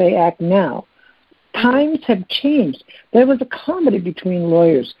act like they act now. Times have changed. There was a comedy between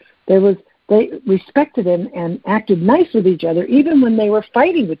lawyers. They respected and acted nice with each other, even when they were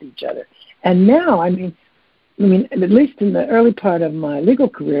fighting with each other. And now, I mean, at least in the early part of my legal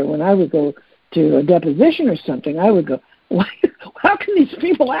career, when I would go to a deposition or something, I would go, how can these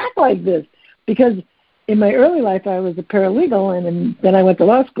people act like this? Because in my early life, I was a paralegal, and then I went to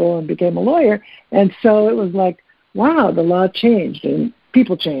law school and became a lawyer. And so it was like, wow, the law changed, and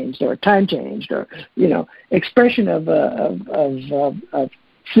people changed, or time changed, or expression of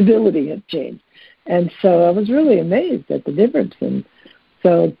civility had changed. And so I was really amazed at the difference. And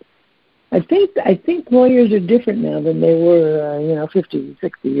so I think lawyers are different now than they were, 50,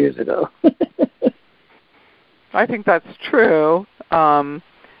 60 years ago. I think that's true.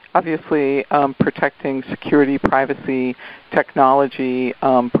 Obviously, protecting security, privacy, technology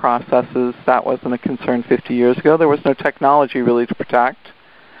processes, that wasn't a concern 50 years ago. There was no technology really to protect.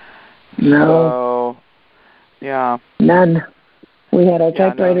 No. So, yeah. None. We had our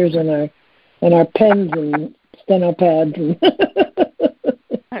typewriters and our pens and steno pads.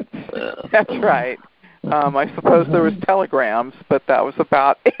 That's right. I suppose there was telegrams, but that was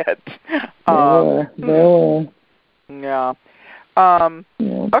about it. There were. Yeah.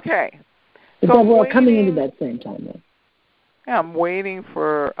 Okay. So we're coming into that same time then. Yeah, I'm waiting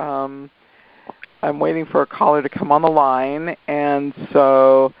for a caller to come on the line, and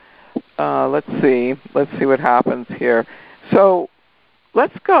so let's see what happens here. So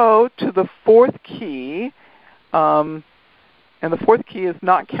let's go to the fourth key, and the fourth key is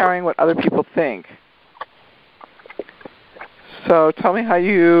not caring what other people think. So tell me how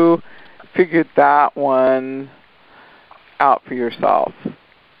you figured that one out for yourself.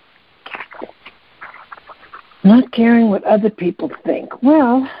 Not caring what other people think.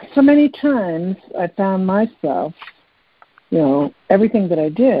 Well, so many times I found myself, everything that I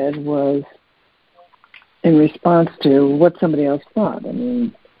did was in response to what somebody else thought. I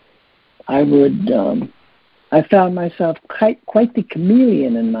mean, I found myself quite the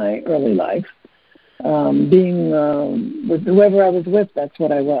chameleon in my early life. Being with whoever I was with, that's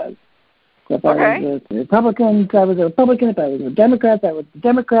what I was. So if I was a Republican, I was a Republican. If I was a Democrat, I was a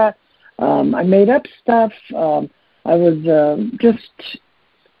Democrat. I made up stuff. I was just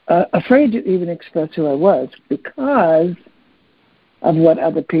afraid to even express who I was because of what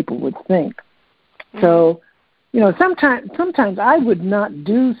other people would think. Mm-hmm. So, sometimes I would not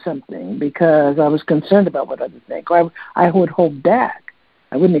do something because I was concerned about what others think, or I would hold back.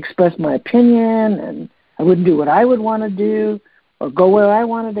 I wouldn't express my opinion, and I wouldn't do what I would want to do, or go where I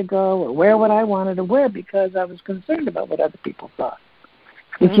wanted to go, or wear what I wanted to wear because I was concerned about what other people thought,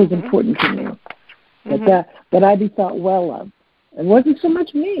 which was important to me. That I be thought well of. It wasn't so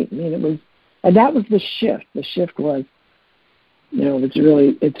much me. I mean, it was, and that was the shift. The shift was,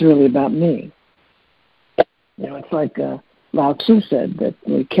 it's really about me. It's like Lao Tzu said, that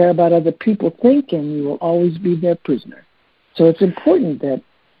when you care about other people thinking, you will always be their prisoner. So it's important that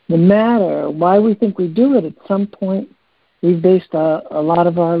no matter why we think we do it, at some point we've based a lot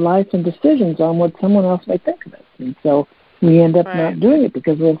of our life and decisions on what someone else might think of us. And so we end up not doing it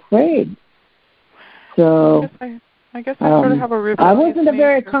because we're afraid. So I guess I sort of have a rebellious I wasn't a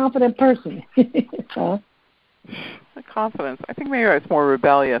very confident person. Confidence. I think maybe I was more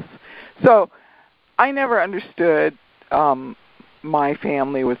rebellious. So I never understood. My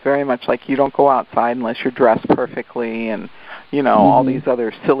family was very much like, you don't go outside unless you're dressed perfectly, and all these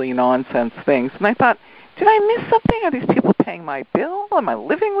other silly nonsense things. And I thought, did I miss something? Are these people paying my bill? Am I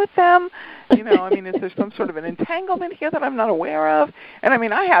living with them? Is there some sort of an entanglement here that I'm not aware of? And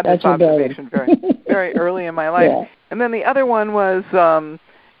I had this observation very, very early in my life. Yeah. And then the other one was, what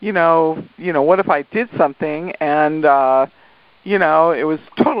if I did something and, it was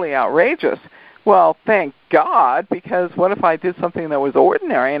totally outrageous? Well, thank God, because what if I did something that was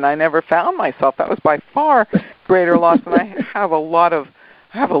ordinary and I never found myself? That was by far greater loss. And I have a lot of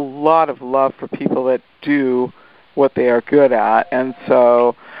love for people that do what they are good at, and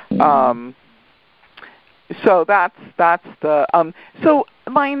so that's the so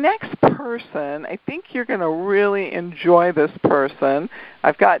my next person. I think you're going to really enjoy this person.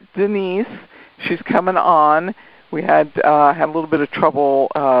 I've got Denise. She's coming on. We had a little bit of trouble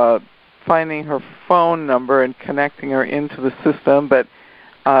finding her phone number and connecting her into the system, but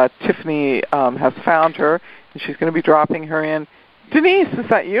Tiffany has found her, and she's going to be dropping her in. Denise, is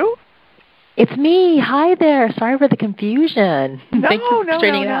that you? It's me. Hi there. Sorry for the confusion.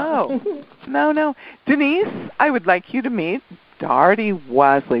 No. Denise, I would like you to meet Darty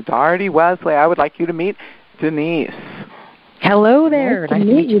Wesley. I would like you to meet Denise. Hello there. Nice to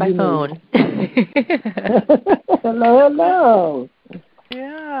meet you by phone. Hello.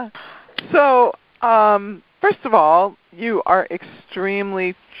 Yeah. So, first of all, you are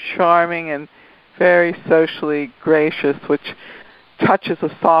extremely charming and very socially gracious, which touches a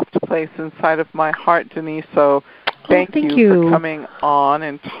soft place inside of my heart, Denise. So thank you for coming on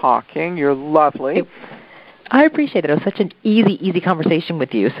and talking. You're lovely. I appreciate it. It was such an easy conversation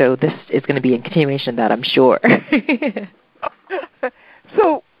with you, so this is going to be a continuation of that, I'm sure.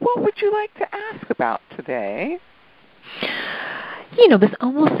 So what would you like to ask about today? This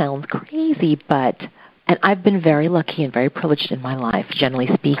almost sounds crazy, and I've been very lucky and very privileged in my life, generally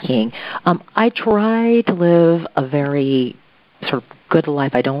speaking. I try to live a very sort of good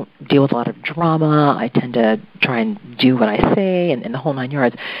life. I don't deal with a lot of drama. I tend to try and do what I say and the whole nine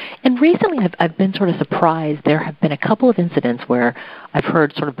yards. And recently I've been sort of surprised. There have been a couple of incidents where I've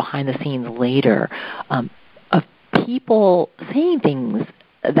heard sort of behind the scenes later of people saying things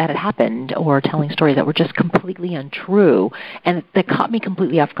that had happened or telling stories that were just completely untrue and that caught me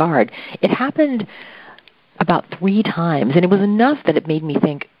completely off guard. It happened about 3 times, and it was enough that it made me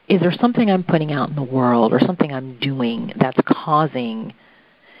think, is there something I'm putting out in the world or something I'm doing that's causing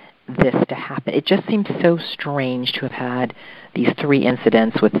this to happen? It just seemed so strange to have had these 3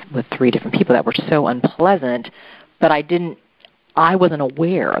 incidents with 3 different people that were so unpleasant, but I wasn't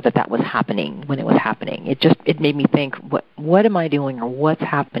aware that was happening when it was happening. It made me think, what am I doing or what's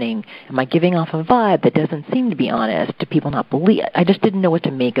happening? Am I giving off a vibe that doesn't seem to be honest? Do people not believe? I just didn't know what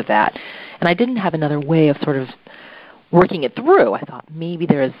to make of that. And I didn't have another way of sort of working it through. I thought maybe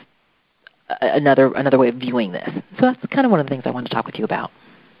there's another way of viewing this. So that's kind of one of the things I wanted to talk with you about.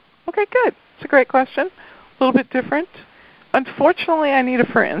 Okay, good. It's a great question. A little bit different. Unfortunately, I need a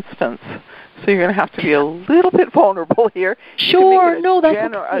for instance. So you're going to have to be a little bit vulnerable here. Sure, no,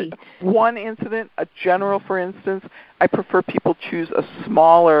 that's okay. One incident, a general, for instance. I prefer people choose the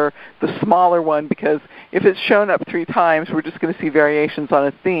smaller one, because if it's shown up 3 times, we're just going to see variations on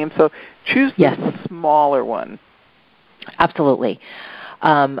a theme. So choose the smaller one. Absolutely.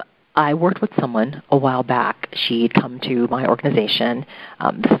 I worked with someone a while back. She'd come to my organization.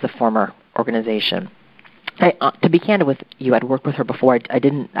 This is a former organization. To be candid with you, I'd worked with her before. I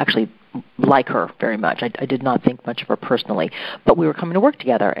didn't actually like her very much. I did not think much of her personally, but we were coming to work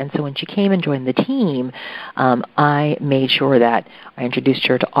together. And so when she came and joined the team, I made sure that I introduced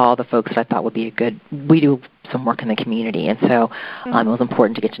her to all the folks that I thought would be we do some work in the community, and so it was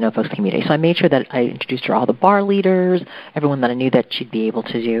important to get to know folks in the community. So I made sure that I introduced her to all the bar leaders, everyone that I knew that she'd be able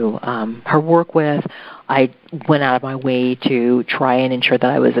to do her work with. I went out of my way to try and ensure that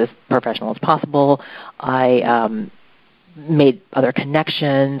I was as professional as possible. I made other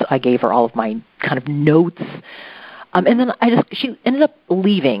connections. I gave her all of my kind of notes. And then she ended up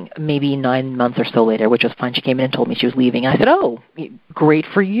leaving maybe 9 months or so later, which was fine. She came in and told me she was leaving. I said, "Oh, great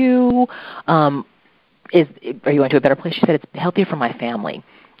for you. Are you going to a better place?" She said, "It's healthier for my family."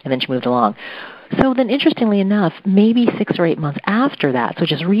 And then she moved along. So then, interestingly enough, maybe 6 or 8 months after that, so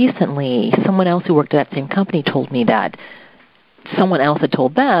just recently, someone else who worked at that same company told me that someone else had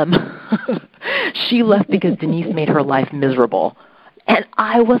told them she left because Denise made her life miserable. And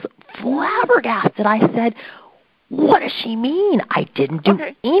I was flabbergasted. I said, "What does she mean? I didn't do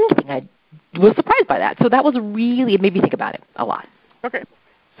anything." I was surprised by that. So that was really, it made me think about it a lot. Okay.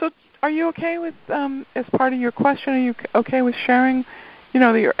 So are you okay with, as part of your question, are you okay with sharing,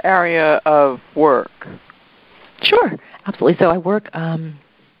 your area of work? Sure, absolutely. So I work in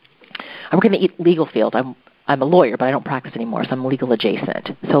the legal field. I'm a lawyer, but I don't practice anymore, so I'm legal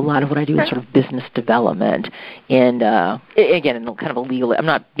adjacent. So a lot of what I do is sort of business development, and again, in kind of a legal. I'm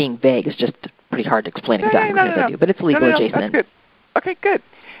not being vague. It's just pretty hard to explain exactly what I do, but it's legal adjacent. That's good. Okay, good.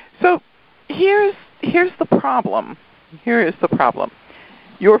 So here's the problem. Here is the problem.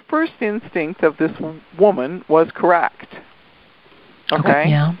 Your first instinct of this woman was correct. Okay?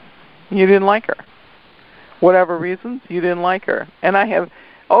 Yeah. You didn't like her. Whatever reasons, you didn't like her. And I have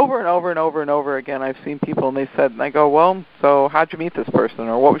over and over and over and over again, I've seen people and they said, and I go, "Well, so how'd you meet this person?"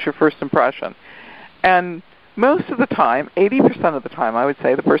 Or "What was your first impression?" And most of the time, 80% of the time, I would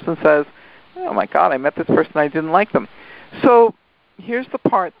say, the person says, "Oh my God, I met this person, I didn't like them." So here's the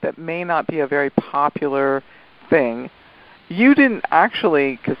part that may not be a very popular thing. You didn't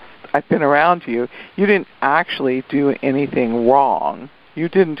actually, because I've been around you, you didn't actually do anything wrong. You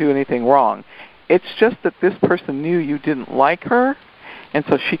didn't do anything wrong. It's just that this person knew you didn't like her, and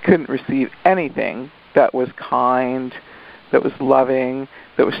so she couldn't receive anything that was kind, that was loving,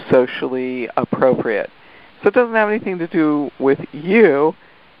 that was socially appropriate. So it doesn't have anything to do with you,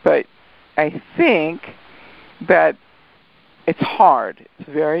 but I think that it's hard. It's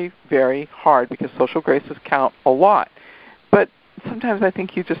very, very hard because social graces count a lot. But sometimes I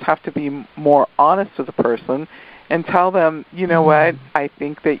think you just have to be more honest with the person and tell them, "You know what, I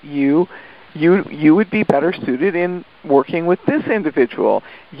think that you would be better suited in working with this individual,"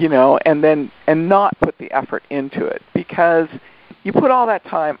 and not put the effort into it, because you put all that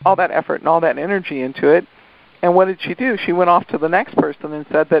time, all that effort, and all that energy into it. And what did she do? She went off to the next person and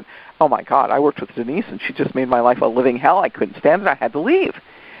said that, "Oh my God, I worked with Denise and she just made my life a living hell. I couldn't stand it. I had to leave."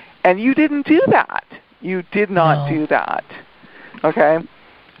 And you didn't do that. You did not do that. Okay?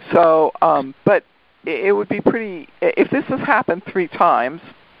 So, but it would be pretty, if this has happened 3 times,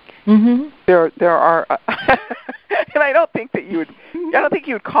 there are, and I don't think you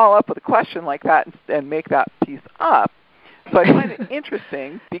would call up with a question like that and make that piece up. So I find it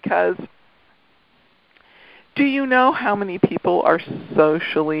interesting because, do you know how many people are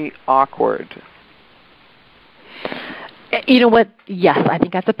socially awkward? You know what? Yes, I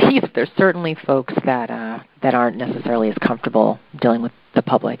think that's a piece. There's certainly folks that aren't necessarily as comfortable dealing with the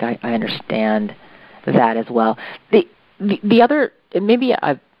public. I understand that as well. The other, maybe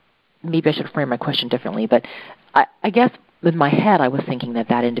I should frame my question differently, but I guess in my head I was thinking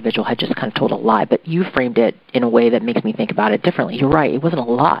that individual had just kind of told a lie, but you framed it in a way that makes me think about it differently. You're right. It wasn't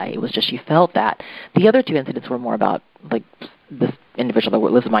a lie. It was just you felt that. The other 2 incidents were more about, like, this individual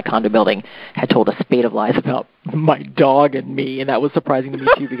that lives in my condo building had told a spate of lies about my dog and me, and that was surprising to me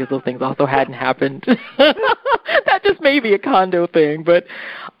too because those things also hadn't happened. That just may be a condo thing, but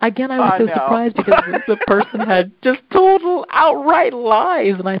again, I was so surprised because the person had just total outright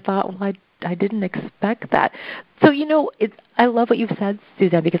lies, and I thought, well, I didn't expect that. So, I love what you've said,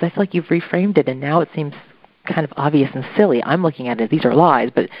 Suzanne, because I feel like you've reframed it, and now it seems kind of obvious and silly. I'm looking at it as these are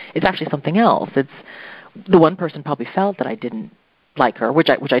lies, but it's actually something else. It's the one person probably felt that I didn't like her, which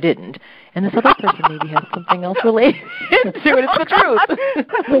I didn't, and this other person maybe has something else related to it. It's the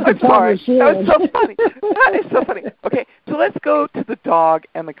truth. I'm sorry. That was so funny. That is so funny. Okay, so let's go to the dog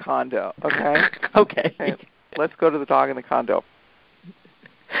and the condo, okay? Okay. Let's go to the dog and the condo.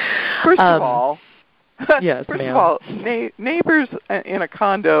 First of all, Yes, First ma'am. of all, neighbors in a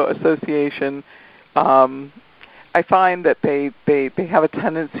condo association, I find that they have a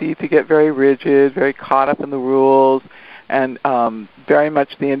tendency to get very rigid, very caught up in the rules, and very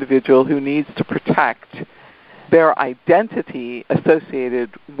much the individual who needs to protect their identity associated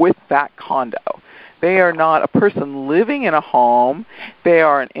with that condo. They are not a person living in a home. They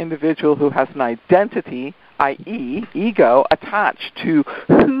are an individual who has an identity, i.e., ego, attached to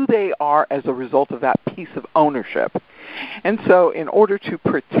who they are as a result of that piece of ownership. And so in order to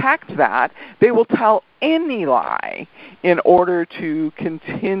protect that, they will tell any lie in order to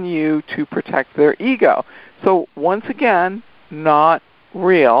continue to protect their ego. So once again, not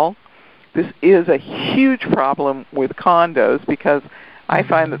real. This is a huge problem with condos because I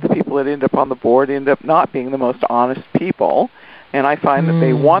find that the people that end up on the board end up not being the most honest people, and I find that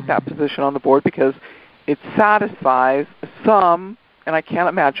they want that position on the board because it satisfies some, and I can't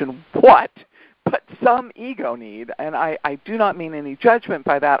imagine what, but some ego need. And I do not mean any judgment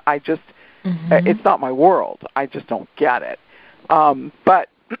by that. I just, it's not my world. I just don't get it. But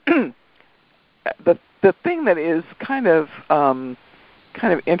the thing that is kind of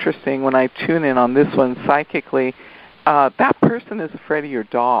interesting when I tune in on this one psychically, that person is afraid of your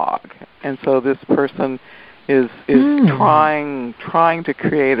dog, and so this person is trying to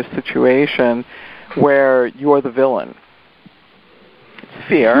create a situation where you're the villain. It's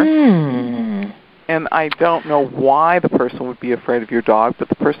fear, and I don't know why the person would be afraid of your dog, but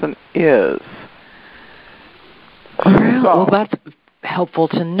the person is. Well, that's helpful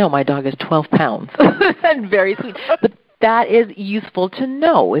to know. My dog is 12 pounds and very sweet, but that is useful to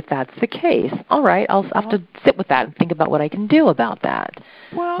know if that's the case. All right, I'll have to sit with that and think about what I can do about that.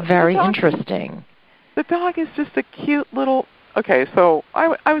 Well, very interesting. The dog is just a cute little... Okay, so I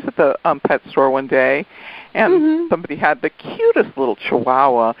was at the pet store one day, and somebody had the cutest little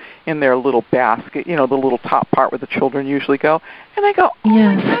chihuahua in their little basket, you know, the little top part where the children usually go. And I go, oh,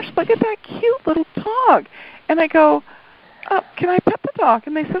 my gosh, look at that cute little dog. And I go... can I pet the dog?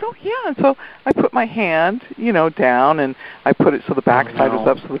 And they said, oh, yeah. And so I put my hand, down, and I put it so the backside was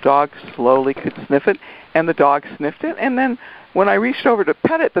up so the dog slowly could sniff it, and the dog sniffed it. And then when I reached over to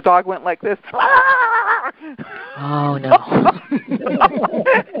pet it, the dog went like this. Oh, no.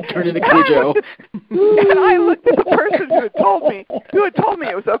 Turn into Cujo. And I looked at the person who had told me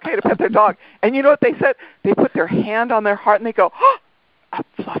it was okay to pet their dog. And you know what they said? They put their hand on their heart, and they go, oh,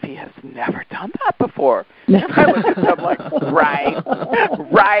 Fluffy has never done that before. And I looked at them like, right. Oh,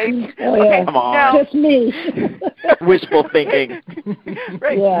 yeah. Okay, come on. Now, just me. Wishful thinking.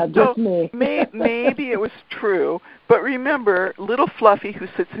 Right. Yeah, just so me. Maybe it was true, but remember, little Fluffy who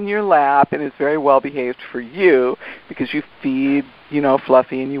sits in your lap and is very well behaved for you because you feed,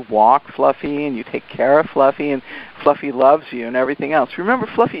 Fluffy, and you walk Fluffy, and you take care of Fluffy, and Fluffy loves you and everything else. Remember,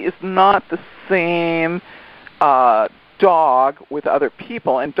 Fluffy is not the same dog with other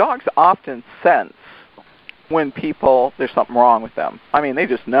people, and dogs often sense when there's something wrong with them. I mean, they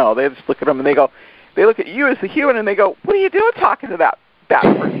just know. They just look at them and they look at you as a human and they go, what are you doing talking to that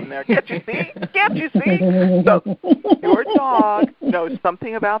person there? Can't you see? So your dog knows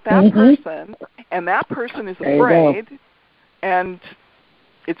something about that person, and that person is afraid, and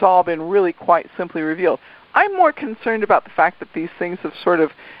it's all been really quite simply revealed. I'm more concerned about the fact that these things have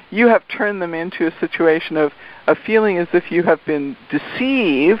you have turned them into a situation of feeling as if you have been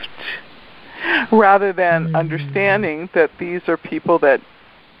deceived rather than understanding that these are people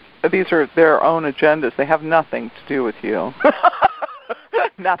these are their own agendas. They have nothing to do with you.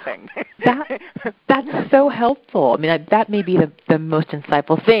 Nothing. That's so helpful. I mean, that may be the most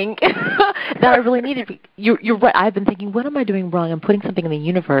insightful thing that I really needed. You're right. I've been thinking, what am I doing wrong? I'm putting something in the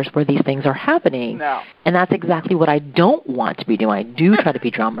universe where these things are happening. No. And that's exactly what I don't want to be doing. I do try to be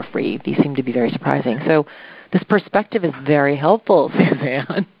drama-free. These seem to be very surprising. So this perspective is very helpful,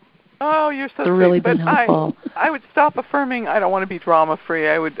 Suzanne. Oh, you're so sweet. Really been helpful. I would stop affirming I don't want to be drama-free.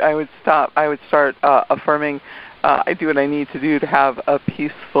 I would start affirming I do what I need to do to have a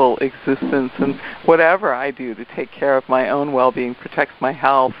peaceful existence, and whatever I do to take care of my own well-being, protects my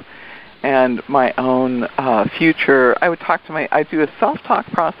health and my own future. I do a self-talk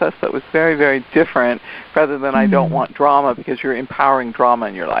process that was very, very different rather than I don't want drama, because you're empowering drama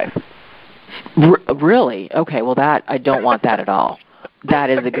in your life. Really? Okay, well I don't want that at all.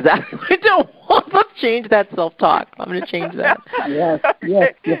 That is exactly. I don't want to change that self-talk. I'm going to change that. Yes,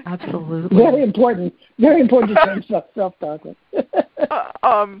 absolutely. Very important to change self-talk.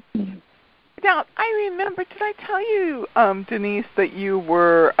 Now, I remember. Did I tell you, Denise, that you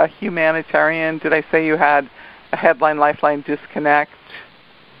were a humanitarian? Did I say you had a Headline Lifeline disconnect?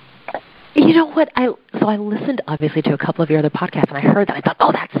 You know what? So I listened, obviously, to a couple of your other podcasts, and I heard that. I thought,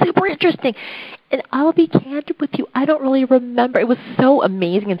 oh, that's super interesting. And I'll be candid with you. I don't really remember. It was so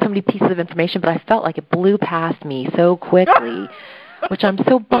amazing and so many pieces of information, but I felt like it blew past me so quickly, which I'm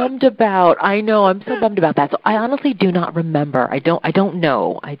so bummed about. I know. I'm so bummed about that. So I honestly do not remember. I don't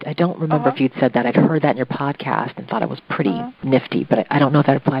know. I don't remember if you'd said that. I'd heard that in your podcast and thought it was pretty nifty, but I don't know if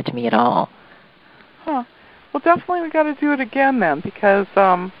that applied to me at all. Huh. Well, definitely we got to do it again then because,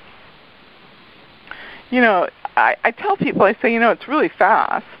 I tell people, I say, it's really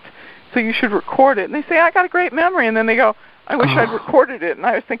fast, so you should record it. And they say, I got a great memory. And then they go, I wish I'd recorded it. And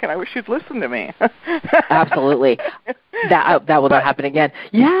I was thinking, I wish you'd listen to me. Absolutely. That will not happen again.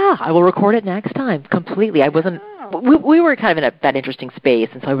 Yeah, I will record it next time completely. I wasn't. We were kind of in that interesting space,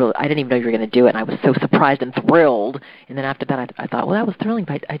 and so I didn't even know you were going to do it, and I was so surprised and thrilled. And then after that, I thought, well, that was thrilling,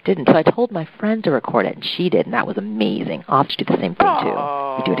 but I didn't. So I told my friend to record it, and she did, and that was amazing. I'll have to do the same thing, too.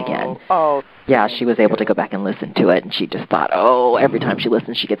 We do it again. Oh. Yeah, she was able to go back and listen to it, and she just thought, oh, every time she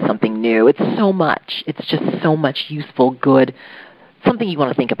listens, she gets something new. It's so much. It's just so much useful, good, something you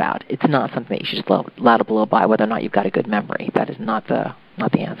want to think about. It's not something that you should just allow to blow by whether or not you've got a good memory. That is not the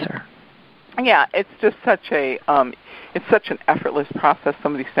answer. Yeah, it's just such an effortless process.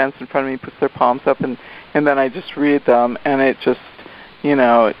 Somebody stands in front of me, puts their palms up, and then I just read them, and it just,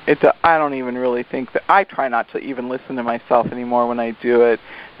 I don't even really think that, I try not to even listen to myself anymore when I do it.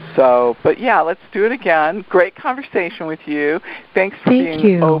 So, but yeah, let's do it again. Great conversation with you. Thanks for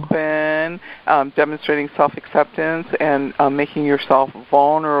being open, demonstrating self-acceptance, and making yourself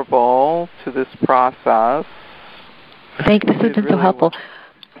vulnerable to this process. This has been so helpful.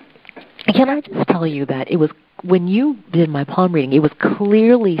 Can I just tell you that it was, when you did my palm reading, it was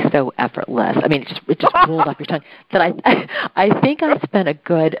clearly so effortless. I mean, it just rolled off your tongue that I think I spent a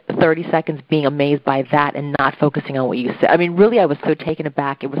good 30 seconds being amazed by that and not focusing on what you said. I mean, really, I was so taken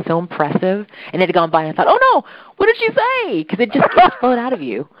aback. It was so impressive, and it had gone by, and I thought, oh no, what did she say? Because it just flowed out of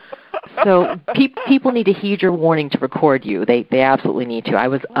you. So people need to heed your warning to record you. They absolutely need to. I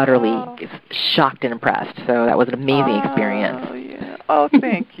was utterly shocked and impressed. So that was an amazing experience. Yeah. Oh,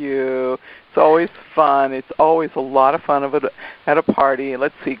 thank you. It's always fun. It's always a lot of fun at a party.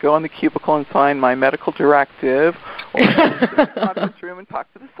 Let's see, go in the cubicle and sign my medical directive, or go to the conference room and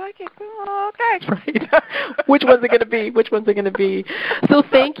talk to the psychic. Oh, okay. Right. Which one's it going to be? So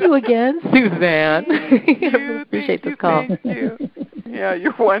thank you again, Suzanne. I appreciate this call. Thank you. Yeah,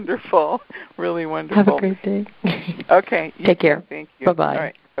 you're wonderful. Really wonderful. Have a great day. Okay. Take care. Thank you. Bye-bye. All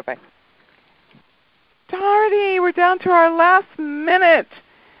right. Bye-bye. Darty, we're down to our last minute.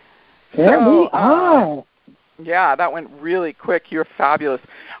 There we are. Yeah, that went really quick. You're fabulous.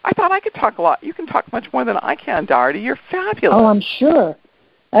 I thought I could talk a lot. You can talk much more than I can, Darty. You're fabulous. Oh, I'm sure.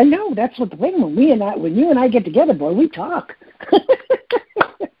 I know. That's what the thing. When you and I get together, boy, we talk. We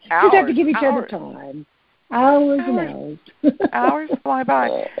have to give each other time. Hours and hours. Hours fly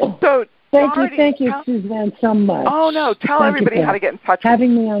by. So, thank you, Suzanne, so much. Oh no, tell everybody how to get in touch with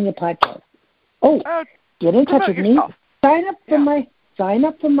having me on your podcast. Get in touch with me. Sign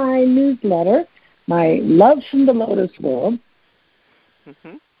up for my newsletter, my Love from the Lotus World,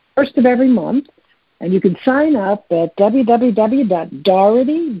 first of every month. And you can sign up at www.darity,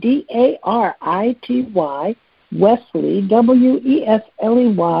 DARITY, Wesley,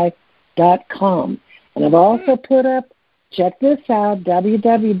 WESLEY.com. And I've also put up, check this out,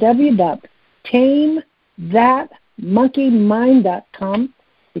 www.tamethatmonkeymind.com,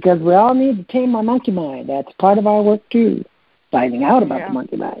 because we all need to tame our monkey mind. That's part of our work, too, finding out about the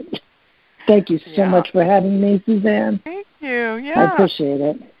monkey mind. Thank you so much for having me, Suzanne. Thank you. Yeah. I appreciate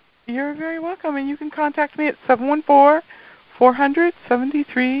it. You're very welcome. And you can contact me at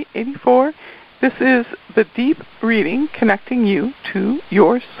 714-400-7384. This is the Deep Reading, connecting you to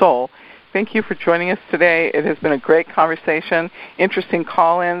your soul. Thank you for joining us today. It has been a great conversation, interesting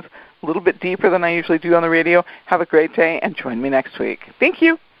call-ins, a little bit deeper than I usually do on the radio. Have a great day, and join me next week. Thank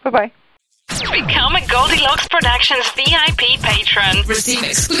you. Bye-bye. Become a Goldilocks Productions VIP patron. Receive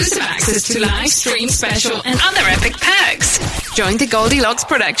exclusive access to live stream special and other epic perks. Join the Goldilocks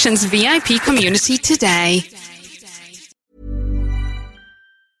Productions VIP community today.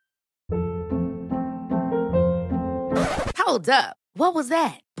 Hold up. What was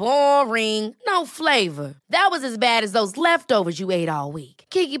that? Boring. No flavor. That was as bad as those leftovers you ate all week.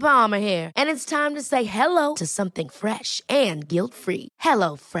 Keke Palmer here, and it's time to say hello to something fresh and guilt-free.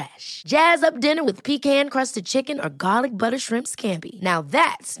 Hello Fresh. Jazz up dinner with pecan-crusted chicken or garlic butter shrimp scampi. Now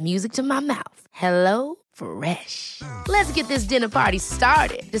that's music to my mouth. Hello Fresh. Let's get this dinner party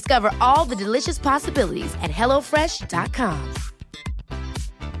started. Discover all the delicious possibilities at HelloFresh.com.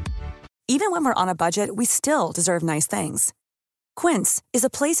 Even when we're on a budget, we still deserve nice things. Quince is a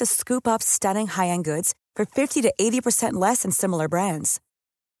place to scoop up stunning high-end goods for 50 to 80% less than similar brands.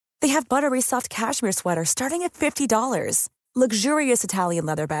 They have buttery soft cashmere sweaters starting at $50, luxurious Italian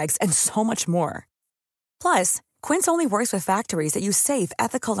leather bags, and so much more. Plus, Quince only works with factories that use safe,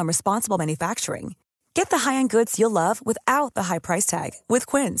 ethical, and responsible manufacturing. Get the high-end goods you'll love without the high price tag with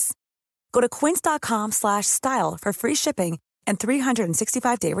Quince. Go to quince.com/style for free shipping and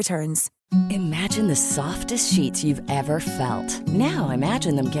 365-day returns. Imagine the softest sheets you've ever felt. Now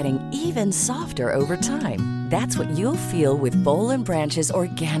imagine them getting even softer over time. That's what you'll feel with Boll & Branch's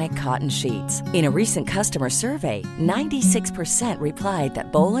organic cotton sheets. In a recent customer survey, 96% replied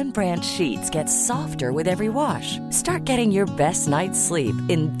that Boll & Branch sheets get softer with every wash. Start getting your best night's sleep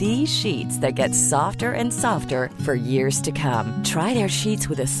in these sheets that get softer and softer for years to come. Try their sheets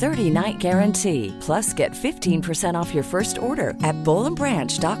with a 30-night guarantee. Plus, get 15% off your first order at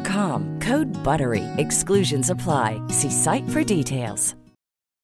bollandbranch.com. Code BUTTERY. Exclusions apply. See site for details.